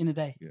tomorrow. In the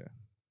day? Yeah.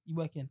 You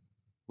working?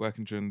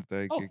 Working during the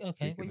day. Oh,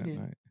 okay. What gigging you at doing?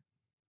 night.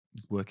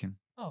 Working.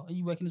 Oh, are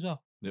you working as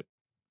well? Yep.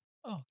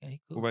 Oh,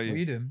 okay, cool. What about What you? are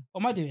you doing?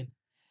 What am I doing?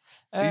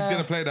 He's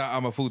gonna play that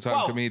I'm a full-time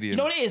well, comedian. You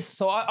know what it is?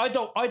 So I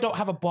don't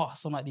have a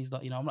boss. I'm like these,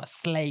 like, I'm not a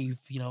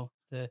slave, to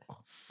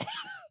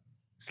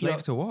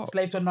Slave to what?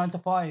 Slave to a 9 to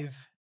 5.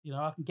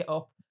 I can get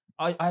up.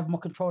 I have more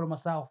control of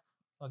myself.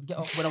 I can get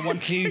up when I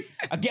want to.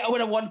 I get up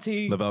when I want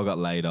to. Lavelle got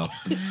laid off.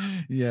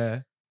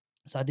 Yeah.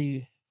 So I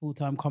do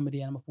full-time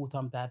comedy and I'm a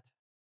full-time dad.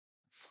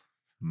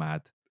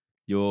 Mad.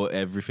 You're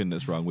everything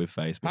that's wrong with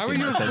Facebook. How are in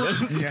you? that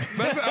sentence. Yeah.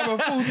 That's I'm a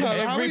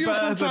full-time. How are Every you a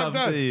person full-time I've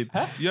dad? seen.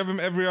 Huh? You have him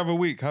every other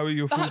week. How are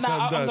you a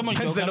full-time I'm dad? someone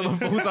who Instead of a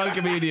full-time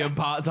comedian,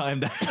 part-time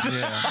dad.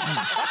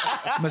 Yeah.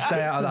 Must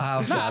stay out of the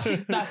house, No, dad. I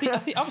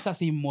see. Obviously, I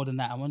see more than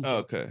that. I'm on. Oh,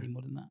 okay. I see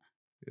more than that.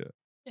 Yeah.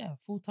 Yeah,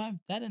 full-time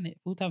dad, innit?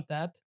 Full-time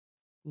dad,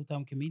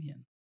 full-time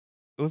comedian.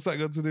 What's that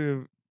got to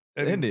do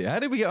with Andy, how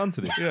did we get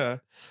onto this? Yeah.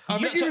 I You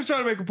think not he was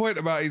trying to make a point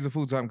about he's a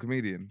full-time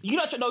comedian. You're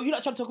not trying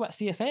to talk about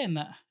CSA and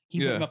that.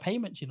 Keep Yeah. my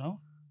payments,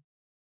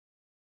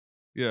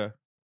 Yeah.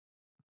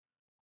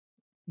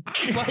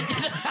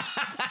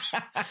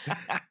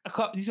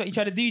 This is what you're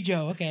trying to do,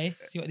 Joe. Okay.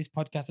 See what this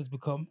podcast has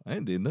become. I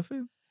ain't doing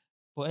nothing.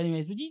 But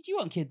anyways, but do you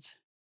want kids?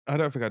 I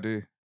don't think I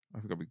do. I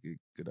think I'll be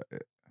good at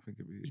it. I think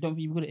it'd be... You don't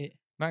think you're good at it?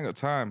 I ain't got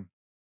time.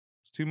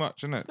 It's too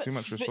much, isn't it? But- Too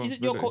much but is it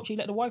responsibility. your culture? You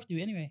let the wife do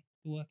it anyway.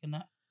 The work and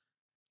that.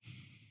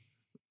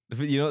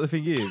 You know what the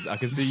thing is? I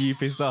can see you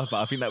pissed off,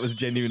 but I think that was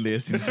genuinely a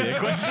sincere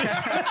question.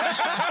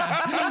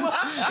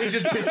 He's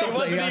just pissed off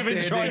that he wasn't asked even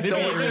it. trying He to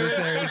thought be it was a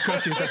serious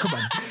question. He's like, come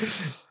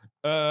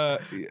on.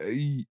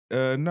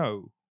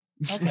 No.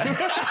 Okay.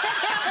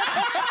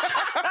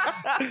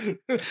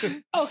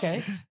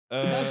 Okay.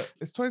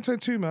 It's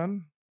 2022,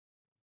 man.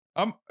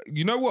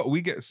 You know what?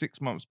 We get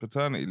 6 months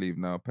paternity leave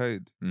now,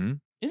 paid.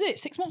 Is it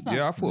 6 months now?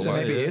 Yeah, I thought So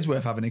about maybe it. it is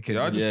worth having a kid.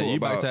 Yeah, I just Yeah, thought you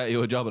about backed out of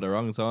your job at the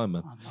wrong time,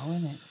 man. I know,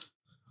 innit?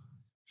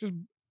 just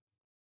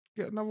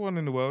get another one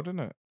in the world,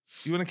 innit?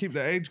 You want to keep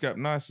the age gap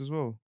nice as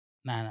well.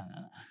 Nah.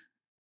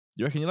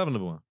 You reckon you'll have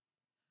another one?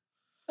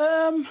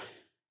 Don't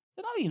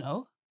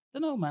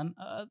know, man.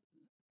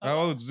 How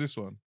old's this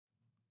one?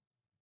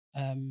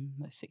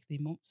 Like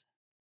 16 months.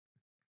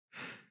 So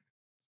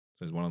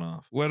it's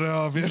 1.5.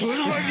 1.5 years. What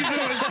the fuck you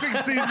doing at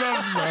 16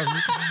 months, man?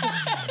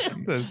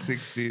 That's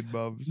 16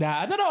 months. Nah,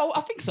 I don't know.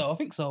 I think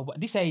so. But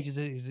this age is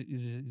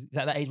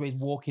at that age where he's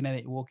walking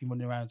and walking,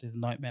 running around. So it's a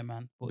nightmare,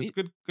 man. But It's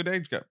good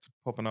age gap to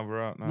pop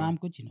another out now. Nah, I'm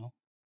good, you know.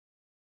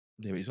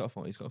 Yeah, but he's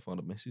got to find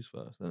a missus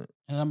first, isn't it?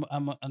 And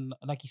and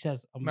like he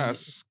says,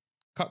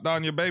 Cut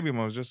down your baby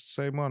mums, just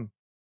the same one.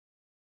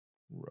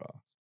 Rah.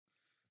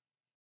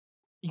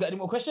 You got any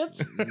more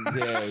questions?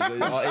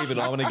 Yeah, even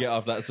I want to get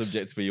off that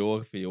subject for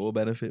your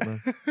benefit,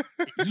 man.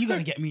 You're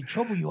gonna get me in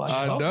trouble, you are.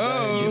 I you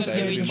know. You're gonna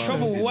get me in Save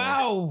trouble. your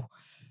Wow.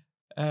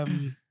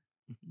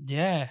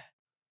 Yeah.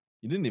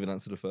 You didn't even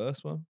answer the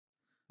first one.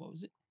 What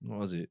was it? What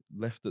was it?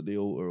 Left at the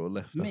altar or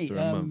left Me, after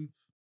a month?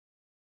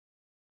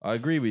 I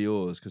agree with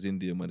yours because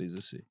Indian weddings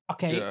are sick.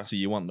 Okay. Yeah. So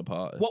you want the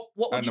party. What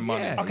would And the you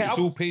money. Yeah. Okay. It's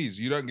all peas.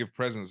 You don't give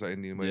presents at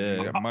Indian wedding.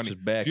 You Yeah, get money.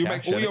 just bare So you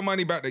cash, make all innit? your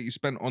money back that you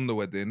spent on the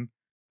wedding,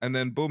 and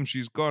then boom,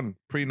 she's gone.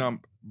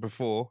 Prenup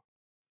before.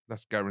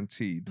 That's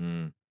guaranteed.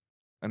 Mm.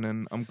 And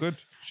then I'm good.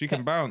 She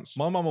can bounce.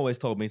 My mum always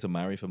told me to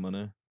marry for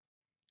money.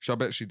 I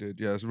bet she did.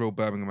 Yeah, it's a real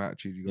Birmingham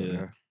attitude you got Yeah.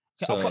 there.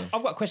 Okay, So,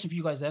 I've got a question for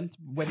you guys then,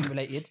 wedding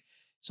related.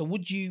 So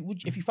would you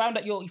if you found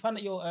that your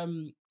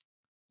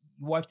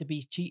wife to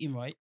be cheating,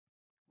 right?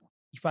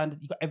 You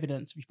got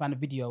evidence, you found a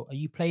video, are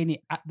you playing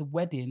it at the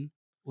wedding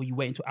or you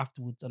wait until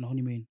afterwards on the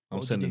honeymoon? What I'm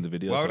would you sending do? the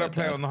video. Why to would I her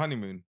play it dad. on the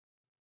honeymoon?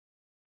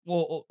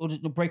 Or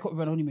just break up with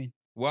her on the honeymoon?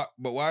 What?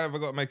 But why have I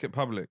got to make it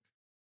public?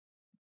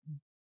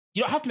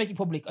 You don't have to make it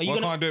public. Are you Why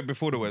gonna can't I do it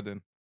before the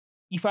wedding?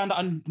 you found out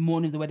on the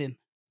morning of the wedding?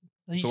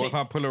 So why can't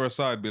I pull her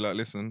aside, be like,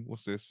 listen,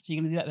 what's this? So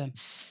you're gonna do that then?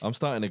 I'm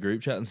starting a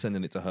group chat and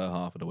sending it to her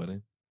half of the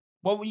wedding.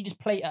 Why wouldn't you just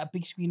play it at a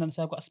big screen and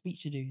say I've got a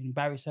speech to do and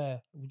embarrass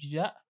her? Would you do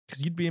that?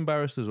 Because you'd be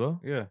embarrassed as well.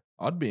 Yeah.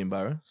 I'd be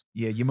embarrassed.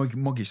 Yeah, you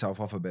mug yourself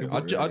off a bit.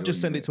 I'd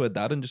just send it to her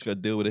dad and just go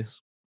deal with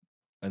this.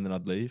 And then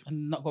I'd leave.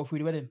 And not go through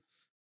the wedding?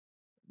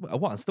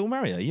 What? Still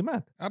marry her? You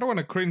mad? I don't want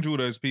to cringe all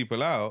those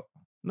people out.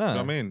 No. You know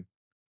what I mean?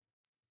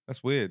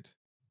 That's weird.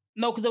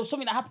 No, because there was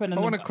something that happened. I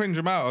And want to cringe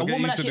them out. I'll get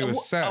you to do a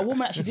set. A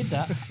woman actually did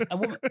that.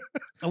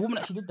 A woman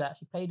actually did that.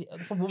 She played it.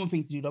 It's a woman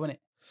thing to do, though, isn't it?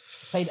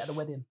 Played it at the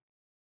wedding.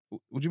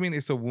 What do you mean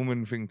it's a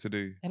woman thing to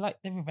do? They're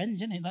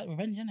revenge, innit? Like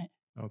revenge, innit?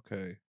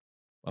 Okay.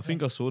 I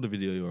think I saw the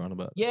video you were on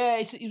about. Yeah,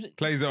 it was,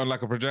 Plays it on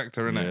like a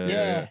projector, innit?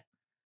 yeah.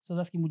 So I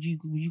was asking, would you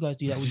guys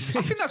do that? Would you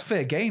I think that's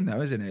fair game,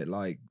 though, isn't it?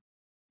 Like,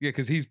 Yeah,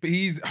 because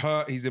he's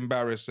hurt, he's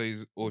embarrassed, so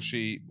he's, or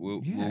she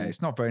will. yeah,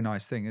 it's not a very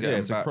nice thing, is Yeah, it?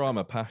 it's a back. crime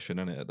of passion,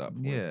 isn't it, at that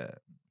point? Yeah.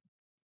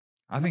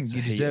 I think It's you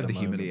a heat deserve at the the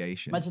moment.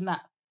 humiliation. Imagine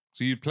that.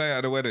 So you'd play it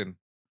at a wedding,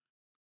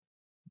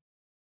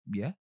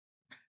 Yeah.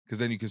 because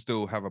then you can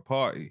still have a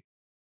party,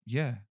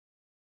 Yeah.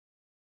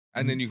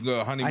 and then you can go on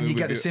a honeymoon. And you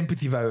with get the your-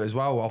 sympathy vote as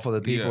well off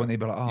other people, Yeah. and they'd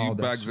be like, oh, You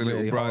that's bags a little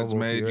really horrible for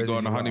bridesmaid, you go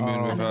on a isn't it? honeymoon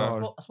You're with like, her. oh,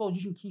 God. I suppose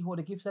you can keep all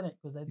the gifts, innit?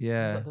 Because they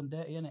Yeah. got done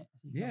dirty, innit?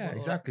 Yeah,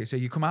 exactly. So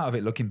you come out of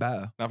it looking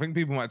better. I think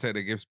people might take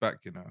their gifts back,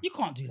 you know. You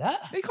can't do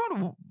that. They kind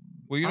of.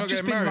 Well, you're I've not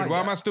just getting been married. like Why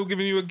that. am I still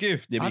giving you a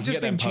gift? Yeah, but I've you just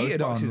get them been cheated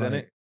post on, boxes, like-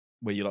 innit?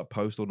 Where you like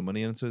post all the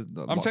money into.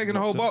 Like, I'm taking the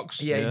whole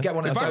box. Yeah, you get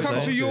one of If those. I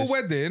come to your boxes.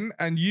 wedding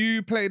and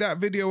you play that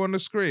video on the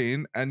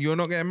screen and you're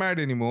not getting married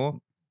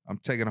anymore, I'm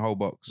taking a whole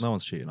box. No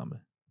one's cheating on me.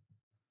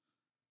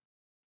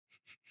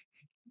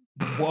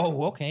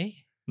 Whoa, okay.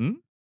 Why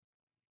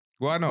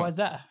Why not? is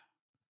that?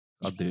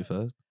 I'd do it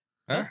first.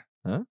 Huh?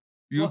 Huh?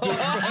 You talk-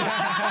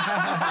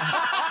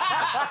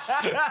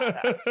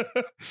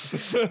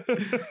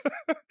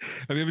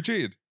 Have you ever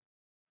cheated?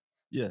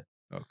 Yeah.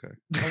 Okay.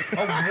 Oh,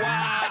 wow.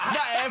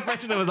 That air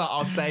freshener was like,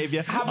 I'll save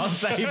you. I'll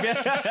save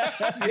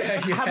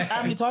you.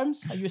 How many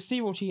times? Are you a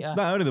serial cheater?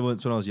 No, only the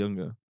once when I was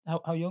younger.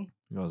 How young?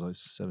 I was like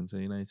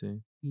 17,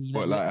 18. You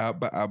What, know, like,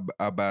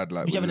 how bad,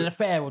 like... was you was having an it?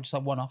 affair or just a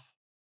one-off?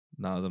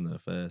 No, I was having an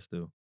affair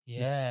still.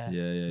 Yeah.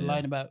 Yeah.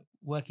 Lying about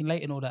working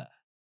late and all that.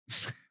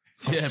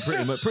 Yeah,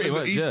 pretty much. Pretty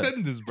Was much. it Yeah.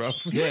 EastEnders, bro.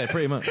 Yeah,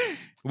 pretty much.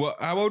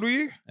 What, how old were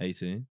you?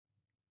 18.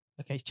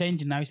 Okay, it's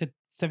changing now. He said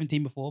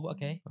 17 before, but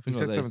okay. I think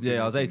You I was said 18. 17.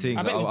 Yeah, I was 18.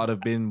 I bet it was- I'd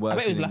have been working.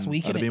 bet it was last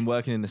week, I'd have innit? been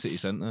working in the city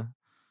centre.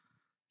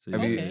 So,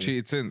 Have you Okay.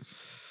 cheated since?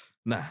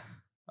 Nah.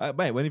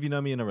 Mate, when have you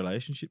known me in a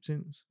relationship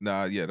since?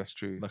 Nah, yeah, that's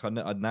true. Like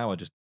I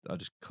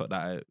just cut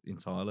that out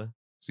entirely.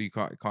 So it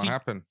can't Do you-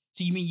 happen.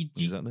 So you mean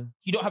What does that mean?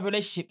 you don't have a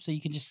relationship, so you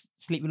can just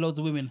sleep with loads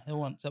of women at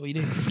once? Is that what you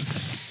do?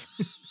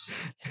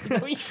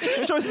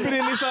 You're trying to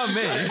spinning this on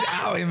me.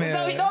 Ow,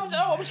 man.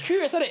 No, I'm just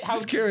curious, isn't it?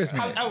 Just curious,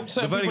 mate.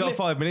 We've only got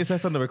 5 minutes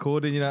left on the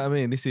recording. You know what I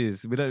mean? This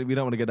is we don't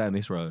want to go down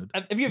this road.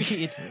 Have you ever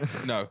cheated?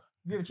 No. Have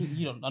you ever cheated?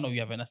 You don't. I know you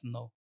haven't. That's a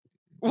no.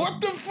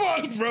 What the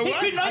fuck, bro? He's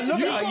too nice to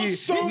You've cheat. got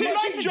He's so too much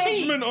nice to cheat.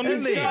 judgment on this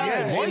Isn't he? guy.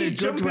 Yeah. Why are in you a good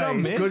jumping way. on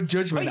It's me? good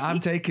judgment. Wait, I'm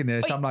taking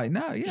this. I'm like,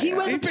 no, yeah. He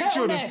wears He a thinks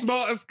you're the turtleneck.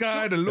 smartest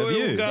guy, the you?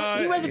 loyal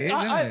guy. He wears It is, a,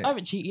 isn't I it?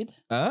 haven't cheated.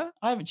 Huh?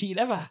 I haven't cheated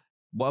ever.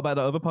 What about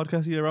the other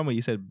podcast you were on where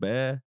you said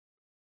bear?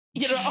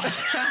 You know,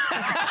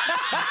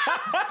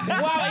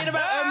 wow, in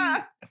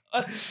about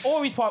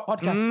Ori's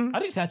podcast. I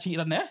didn't say I cheated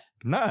on there.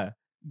 Nah.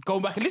 Go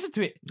back and listen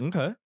to it.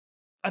 Okay.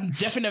 I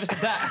definitely never said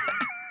that.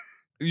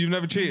 You've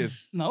never cheated?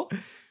 No.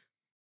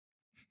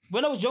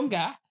 When I was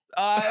younger.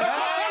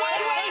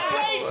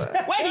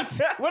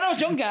 Wait. When I was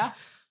younger,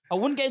 I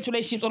wouldn't get into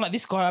relationships on like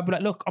this guy. I'd be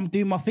like, look, I'm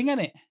doing my thing in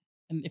it.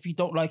 And if you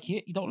don't like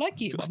it, you don't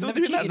like it. You're But I've still never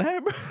doing cheated. that now,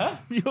 bro. Huh?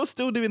 You're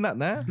still doing that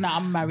now. Nah,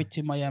 I'm married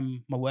to my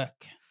my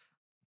work.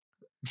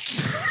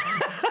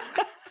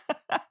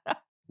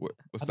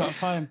 What's I don't that? have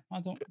time. I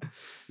don't.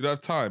 You don't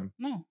have time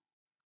No.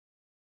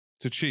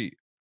 to cheat,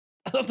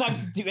 I don't have time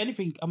to do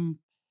anything.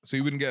 so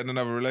you wouldn't get in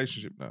another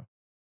relationship now.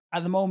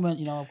 At the moment,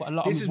 you know, I've got a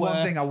lot This of is work.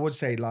 one thing I would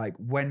say, like,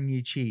 when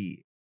you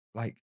cheat,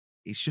 like,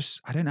 it's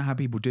just, I don't know how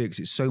people do it because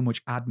it's so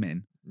much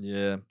admin.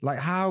 Yeah. Like,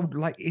 is How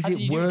it did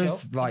you do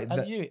worth, Joe? like, How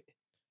the, did you do it?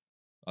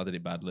 I did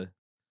it badly.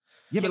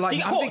 yeah, but like,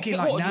 get I'm caught, thinking get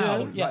like caught,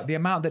 now, yeah. like the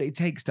amount that it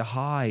takes to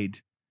hide.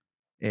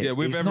 It, Yeah,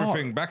 with it's not-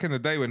 everything. Back in the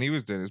day when he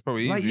was doing it, it's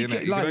probably Like, easy, you isn't it?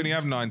 could, You like- could only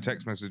have 9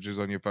 text messages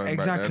on your phone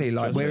Exactly, back then.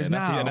 like, whereas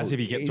that's, now, that's if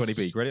you get it's-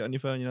 20p credit on your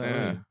phone, you know what I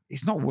Yeah. mean?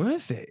 it's not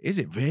worth it, is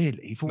it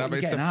really? For No, what but you're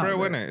it's the getting out of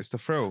thrill, it? innit? It's the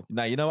thrill.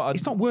 Now, you know what?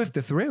 It's not worth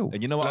the thrill.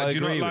 And you know what Like, I do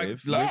you not agree like-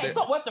 with? like- Yeah, it's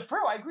not worth the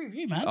thrill. I agree with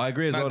you, man. I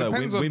agree as No, it well, though.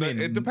 depends on the-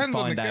 Women it depends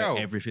on find the out girl.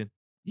 everything.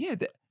 Yeah,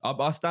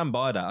 I stand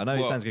by that. I know it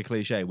What? sounds like a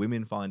cliche.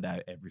 Women find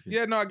out everything.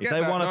 Yeah, no, I If get they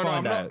that. wanna No,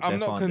 find out, I'm they're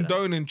not finding out.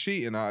 condoning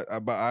cheating,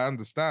 but I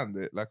understand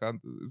it. Like,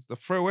 it's the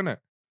thrill, innit?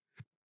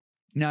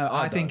 no,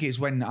 I don't. think it's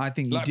when I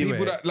think you Like do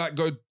people it. that like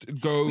go,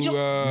 You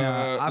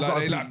know- I've like got a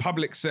they big- like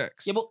public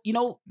sex. Yeah, but you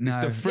know, It's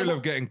No. the thrill Yeah,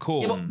 of getting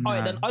caught. yeah, but, all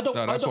right, then I don't.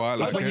 No, that's I don't, why I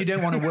like It's when it. you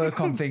don't want to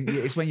work on things.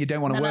 It's when you don't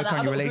want to No, work I on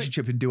your don't agree.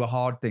 relationship and do a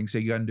hard thing, so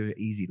you go and do an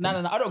easy thing. No,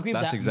 I don't agree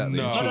with That's that. exactly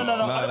No. it. No, I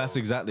don't- that's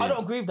exactly I it.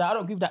 don't agree with that. I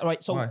don't agree with that.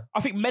 Right. So Why?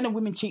 I think men and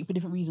women cheat for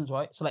different reasons,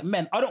 right? So like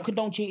men, I don't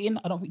condone cheating.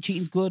 I don't think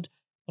cheating's good.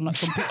 Unlike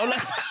some people.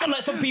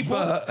 unlike some people.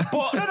 But-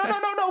 But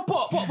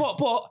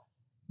no.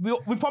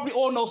 But we probably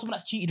all know someone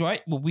that's cheated,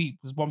 right? Well,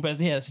 there's one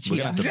person here that's a We're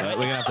cheater.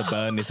 gonna have to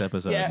burn this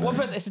episode. Yeah, man. one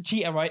person that's a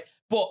cheater, right?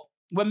 But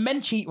when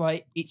men cheat,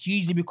 right, it's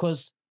usually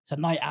because it's a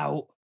night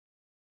out.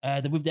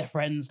 They're with their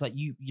friends. Like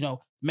you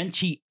know, men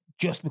cheat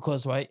just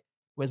because, right?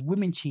 Whereas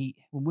women cheat.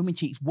 When women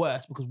cheat, it's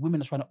worse because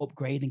women are trying to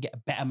upgrade and get a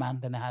better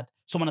man than they had.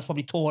 Someone that's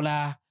probably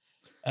taller.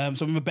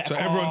 Someone with a better So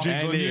car. everyone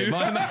cheats on you.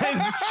 My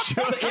man's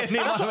shocking.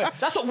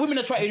 That's what women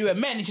are trying to do. And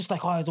men, it's just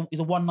like, oh, it's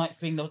a one night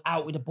thing. That was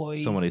out with the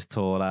boys. Someone is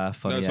taller,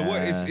 funny. No, so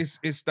what?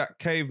 It's that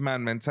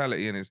caveman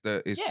mentality, and it's Yeah.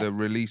 the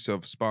release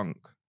of spunk.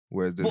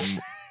 Whereas there's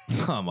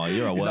Come on,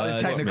 you're a Is that word. a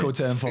technical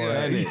term for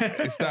Yeah, it?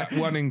 it's that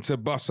wanting to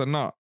bust a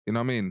nut. You know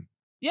what I mean?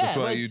 Yeah, That's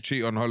why whereas- you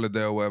cheat on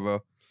holiday or whatever.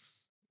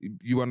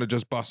 You want to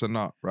just bust a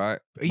nut, right?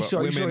 But you But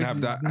saw- you saw women it's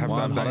have that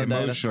One holiday, that's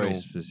emotional very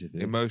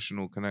specific.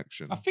 emotional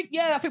connection. I think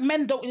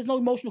men don't. There's no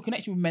emotional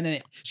connection with men in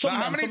it. But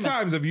how many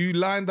times have you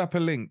lined up a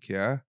link,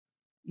 yeah?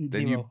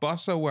 Then you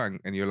bust a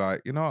wank and you're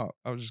like, you know what?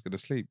 I was just gonna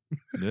sleep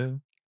Yeah,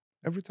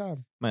 every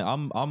time. mate,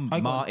 I'm I go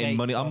on Martin dates,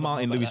 Money. so I I'm don't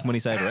Martin know about Lewis that. Money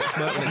Saver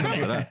expert when it comes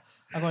to that.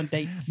 I go on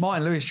dates.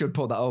 Martin Lewis should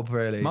put that up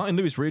really. Martin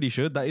Lewis really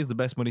should. That is the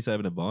best money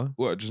saving advice.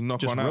 What? Just knock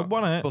Just one rub out.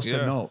 one out. Bust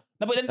Yeah. a nut.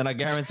 No, but then, And I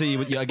guarantee you,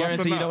 Bust a you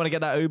nut. don't want to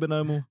get that Uber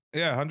no more.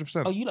 Yeah,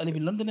 100%. oh, you like live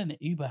in London, innit?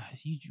 Uber.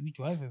 You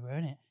drive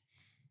everywhere, innit?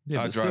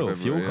 Yeah, I but drive still, everywhere,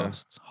 fuel yeah.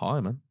 costs high,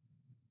 man.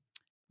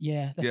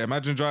 Yeah. Yeah,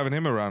 imagine driving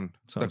him around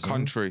So the I'm saying.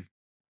 country.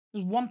 It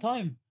was one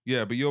time.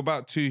 Yeah, but you're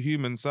about 2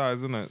 human size,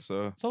 isn't it?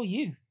 So So are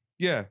you.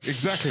 yeah,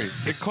 exactly.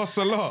 It costs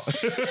a lot.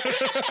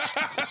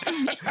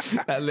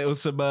 That little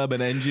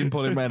suburban engine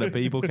pulling around a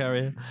people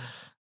carrier.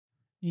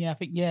 Yeah, I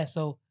think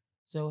So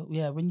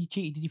yeah, when you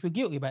cheated, did you feel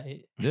guilty about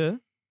it? Yeah,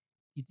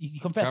 You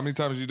confessed. How many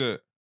times you do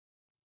it?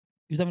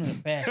 He was having an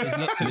affair. So his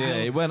looks and yeah.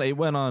 It looks.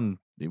 went on.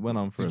 It went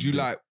on for. Did a you bit.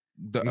 like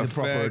the He's a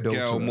proper affair girl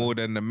adulterer. more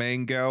than the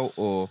main girl,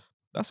 or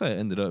That's how it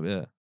ended up.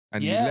 Yeah.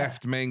 and Yeah. you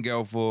left main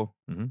girl for?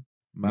 Mhm.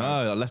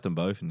 marriage? No, I left them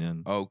both in the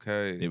end.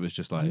 Okay. It was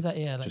just When's like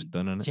that? Yeah, like just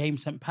done in it,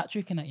 James St.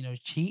 Patrick and that,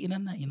 cheating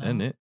and that,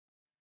 isn't it?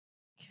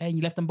 Okay, and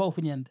you left them both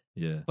in the end,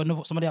 Yeah. but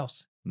no, somebody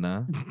else.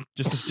 Nah.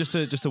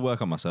 just to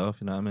work on myself.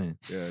 You know what I mean?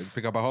 Yeah,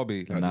 pick up a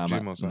hobby like nah, the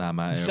gym or something. Nah,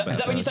 mate. Is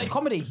that when you started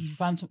comedy? You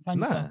found Nah,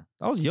 yourself?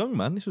 I was young,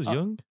 man. This was Oh.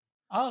 young.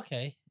 Oh,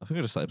 okay. I think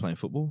I just started playing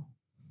football.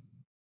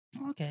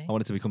 Okay. I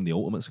wanted to become the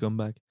ultimate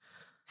scumbag.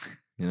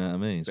 You know what I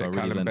mean? Bit I of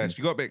really Callum went Best.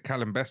 You got a bit of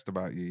Callum Best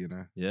about you,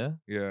 Yeah.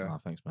 Yeah. Oh,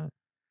 thanks, mate.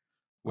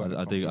 Well,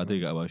 I do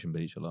compliment. go to Ocean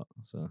Beach a lot.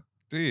 So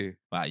Do you?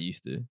 well, I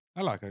used to.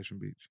 I like Ocean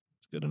Beach.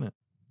 It's good, isn't it?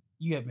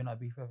 You have been like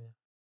beef, have you?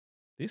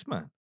 This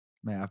man.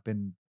 Mate, I've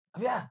been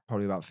Yeah.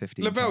 probably about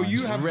 15 Lavelle, you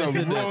times. have the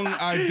Resident. wrong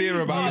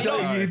idea about Oh, this no,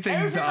 guy. you think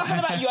Everything that- I said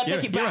about you, I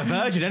take it You're a back.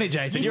 virgin, innit,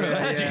 Jason? You're a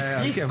Yeah, virgin.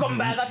 yeah. You give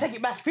scumbag, him- I take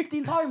it back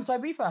 15 times, so I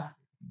beef her.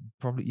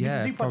 Probably, You used to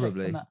yeah, do projects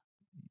probably. and that.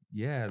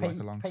 Yeah, like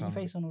a long Paint your time.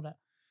 face and all that.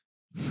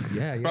 Yeah,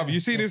 yeah. Bruv, you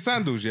seen his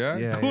sandals, yeah?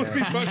 Yeah, Of course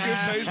yeah. he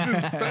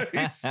fucking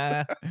makes his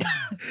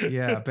face.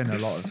 Yeah, I've been a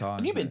lot of times.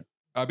 Have you been?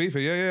 Ibiza,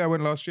 yeah, I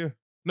went last year.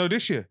 No,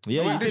 this year.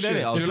 Yeah, Wow. you This did,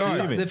 year, innit? I was July.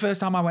 fuming. The first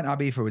time I went to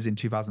Ibiza was in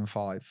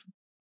 2005,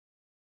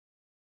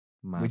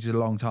 Mad. which is a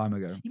long time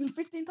ago. You've been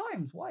 15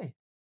 times. Why?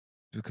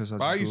 Because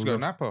I used to go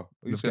love- Napa.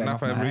 I used to love go getting Napa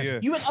off my every head. year.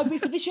 You went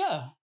Ibiza this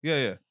year.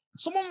 Yeah.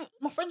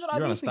 My friends went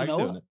You're on a Ibiza, stag you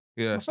doing know. it.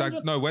 Yeah, My friends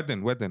went- no,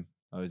 wedding.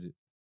 Oh, is it?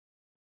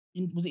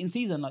 Was it in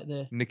season like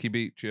the? Nikki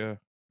Beach, yeah.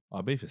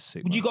 I'll be for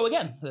sick. Would you man. go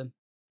again then?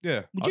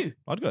 Yeah. Would you?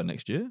 I'd go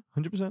next year,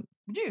 100%.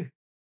 Would you?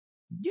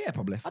 Yeah,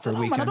 probably. I for a don't know,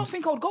 man. I weekend. don't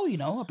think I would go. You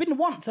know, I've been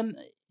once and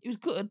it was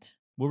good.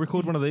 We'll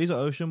record one of these at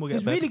Ocean. We'll It get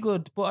was a bed. really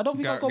good, but I don't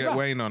think I'll go Get back.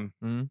 Wayne on.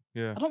 Mm.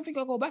 Yeah. I don't think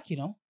I'll go back. You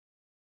know.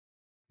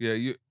 Yeah,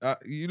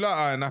 you like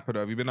Iron Napa though.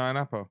 Have you been Iron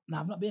Napa?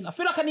 Nah, I've not been. I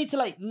feel like I need to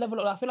like level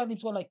up. I feel like I need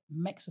to go like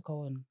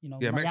Mexico and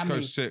Yeah, Miami,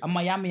 Mexico's sick. and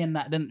Miami and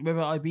that. Then whether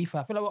Ibiza,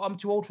 I feel like I'm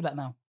too old for that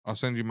now. I'll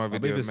send you my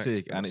video. Ibiza's of sick,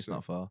 Mexico. and it's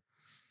not far.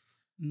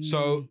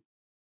 So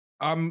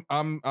I'm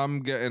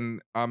going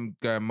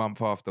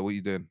month after. What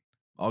you doing?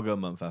 I'll go a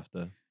month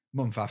after.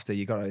 Month after,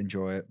 you got to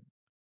enjoy it.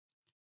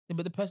 Yeah,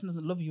 but the person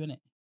doesn't love you, innit?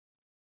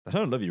 I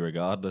don't love you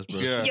regardless, bro.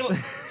 Yeah. Yeah, but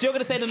you're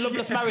gonna say the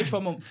loveless marriage for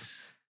a month. Do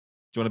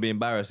you want to be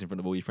embarrassed in front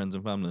of all your friends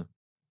and family?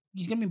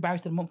 He's gonna be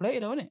embarrassed a month later,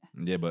 though, isn't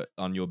it? Yeah, but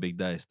on your big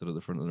day, stood at the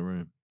front of the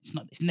room. It's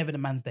not. It's never the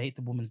man's day. It's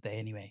the woman's day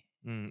anyway.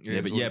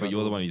 Yeah, but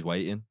you're the one who's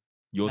waiting.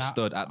 You're Nah,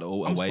 stood at the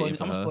altar I'm waiting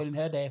for her. spoiling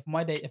her day. If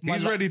my day, if my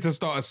He's ready to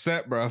start a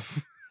set,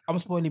 bruv. I'm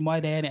spoiling my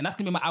day, innit? And that's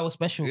gonna be my hour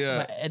special.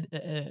 Yeah.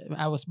 My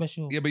hour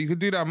special. Yeah, but you could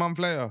do that a month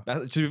later.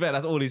 To be fair,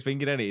 that's all he's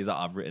thinking, innit? He's like,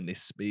 I've written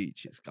this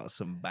speech. It's got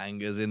some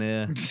bangers in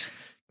here.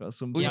 Got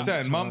some. What you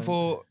saying? Month punchlines.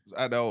 or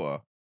at the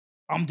altar?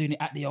 I'm doing it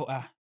at the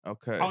altar.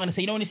 Okay. I'm gonna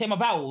say, you know, when you say my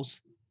vowels,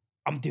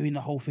 I'm doing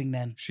the whole thing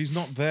then. She's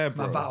not there,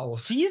 My bro.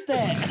 vowels. She is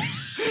there.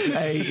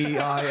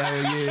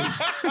 A-E-I-O-U.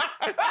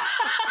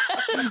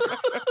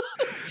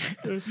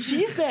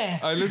 She is there.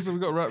 Hey, listen, we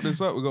got to wrap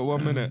this up. We got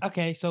 1 minute.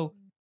 Okay, so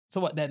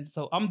what then?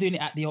 So I'm doing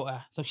it at the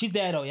altar. So she's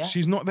there though, yeah.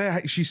 She's not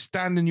there. She's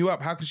standing you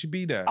up. How could she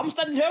be there? I'm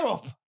standing her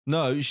up.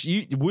 No,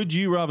 would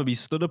you rather be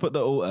stood up at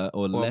the altar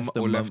or left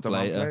a month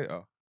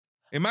later?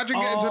 Imagine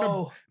getting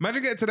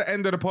to the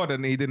end of the pod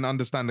and he didn't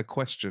understand the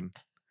question.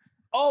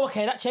 Oh,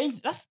 okay, that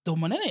changed. That's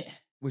dumb one, isn't it?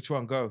 Which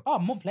one? Go. Oh, a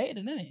month later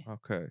then, isn't it?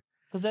 Okay.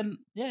 Because then,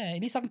 yeah,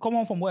 at least I can come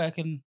home from work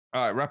and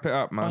All right, wrap it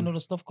up, find all man. the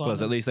stuff going.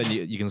 Plus, at least then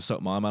you can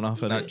suck my man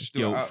off and Nah, just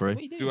do it out. guilt free.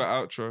 What you Do an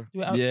outro.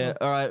 Do it outro. Yeah.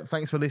 All right.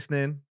 Thanks for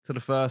listening to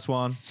the first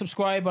one.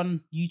 Subscribe on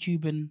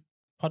YouTube and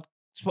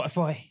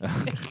Spotify.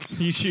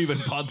 YouTube and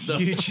pod stuff.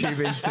 YouTube,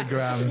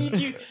 Instagram,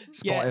 YouTube.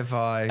 Yeah.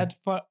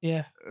 Spotify.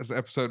 Yeah. That's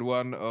episode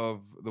 1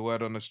 of The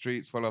Word on the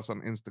Streets. Follow us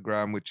on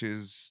Instagram, which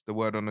is The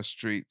Word on the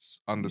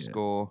Streets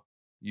 _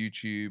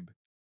 YouTube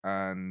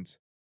and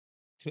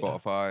Twitter,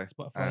 Spotify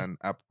Spotify. and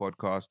Apple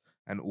Podcast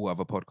and all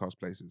other podcast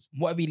places.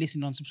 Whatever you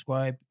listen on,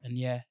 subscribe. And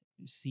yeah,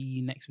 see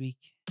you next week.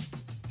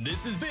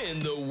 This has been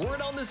The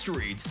Word on the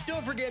Streets.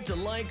 Don't forget to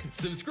like,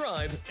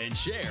 subscribe, and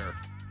share.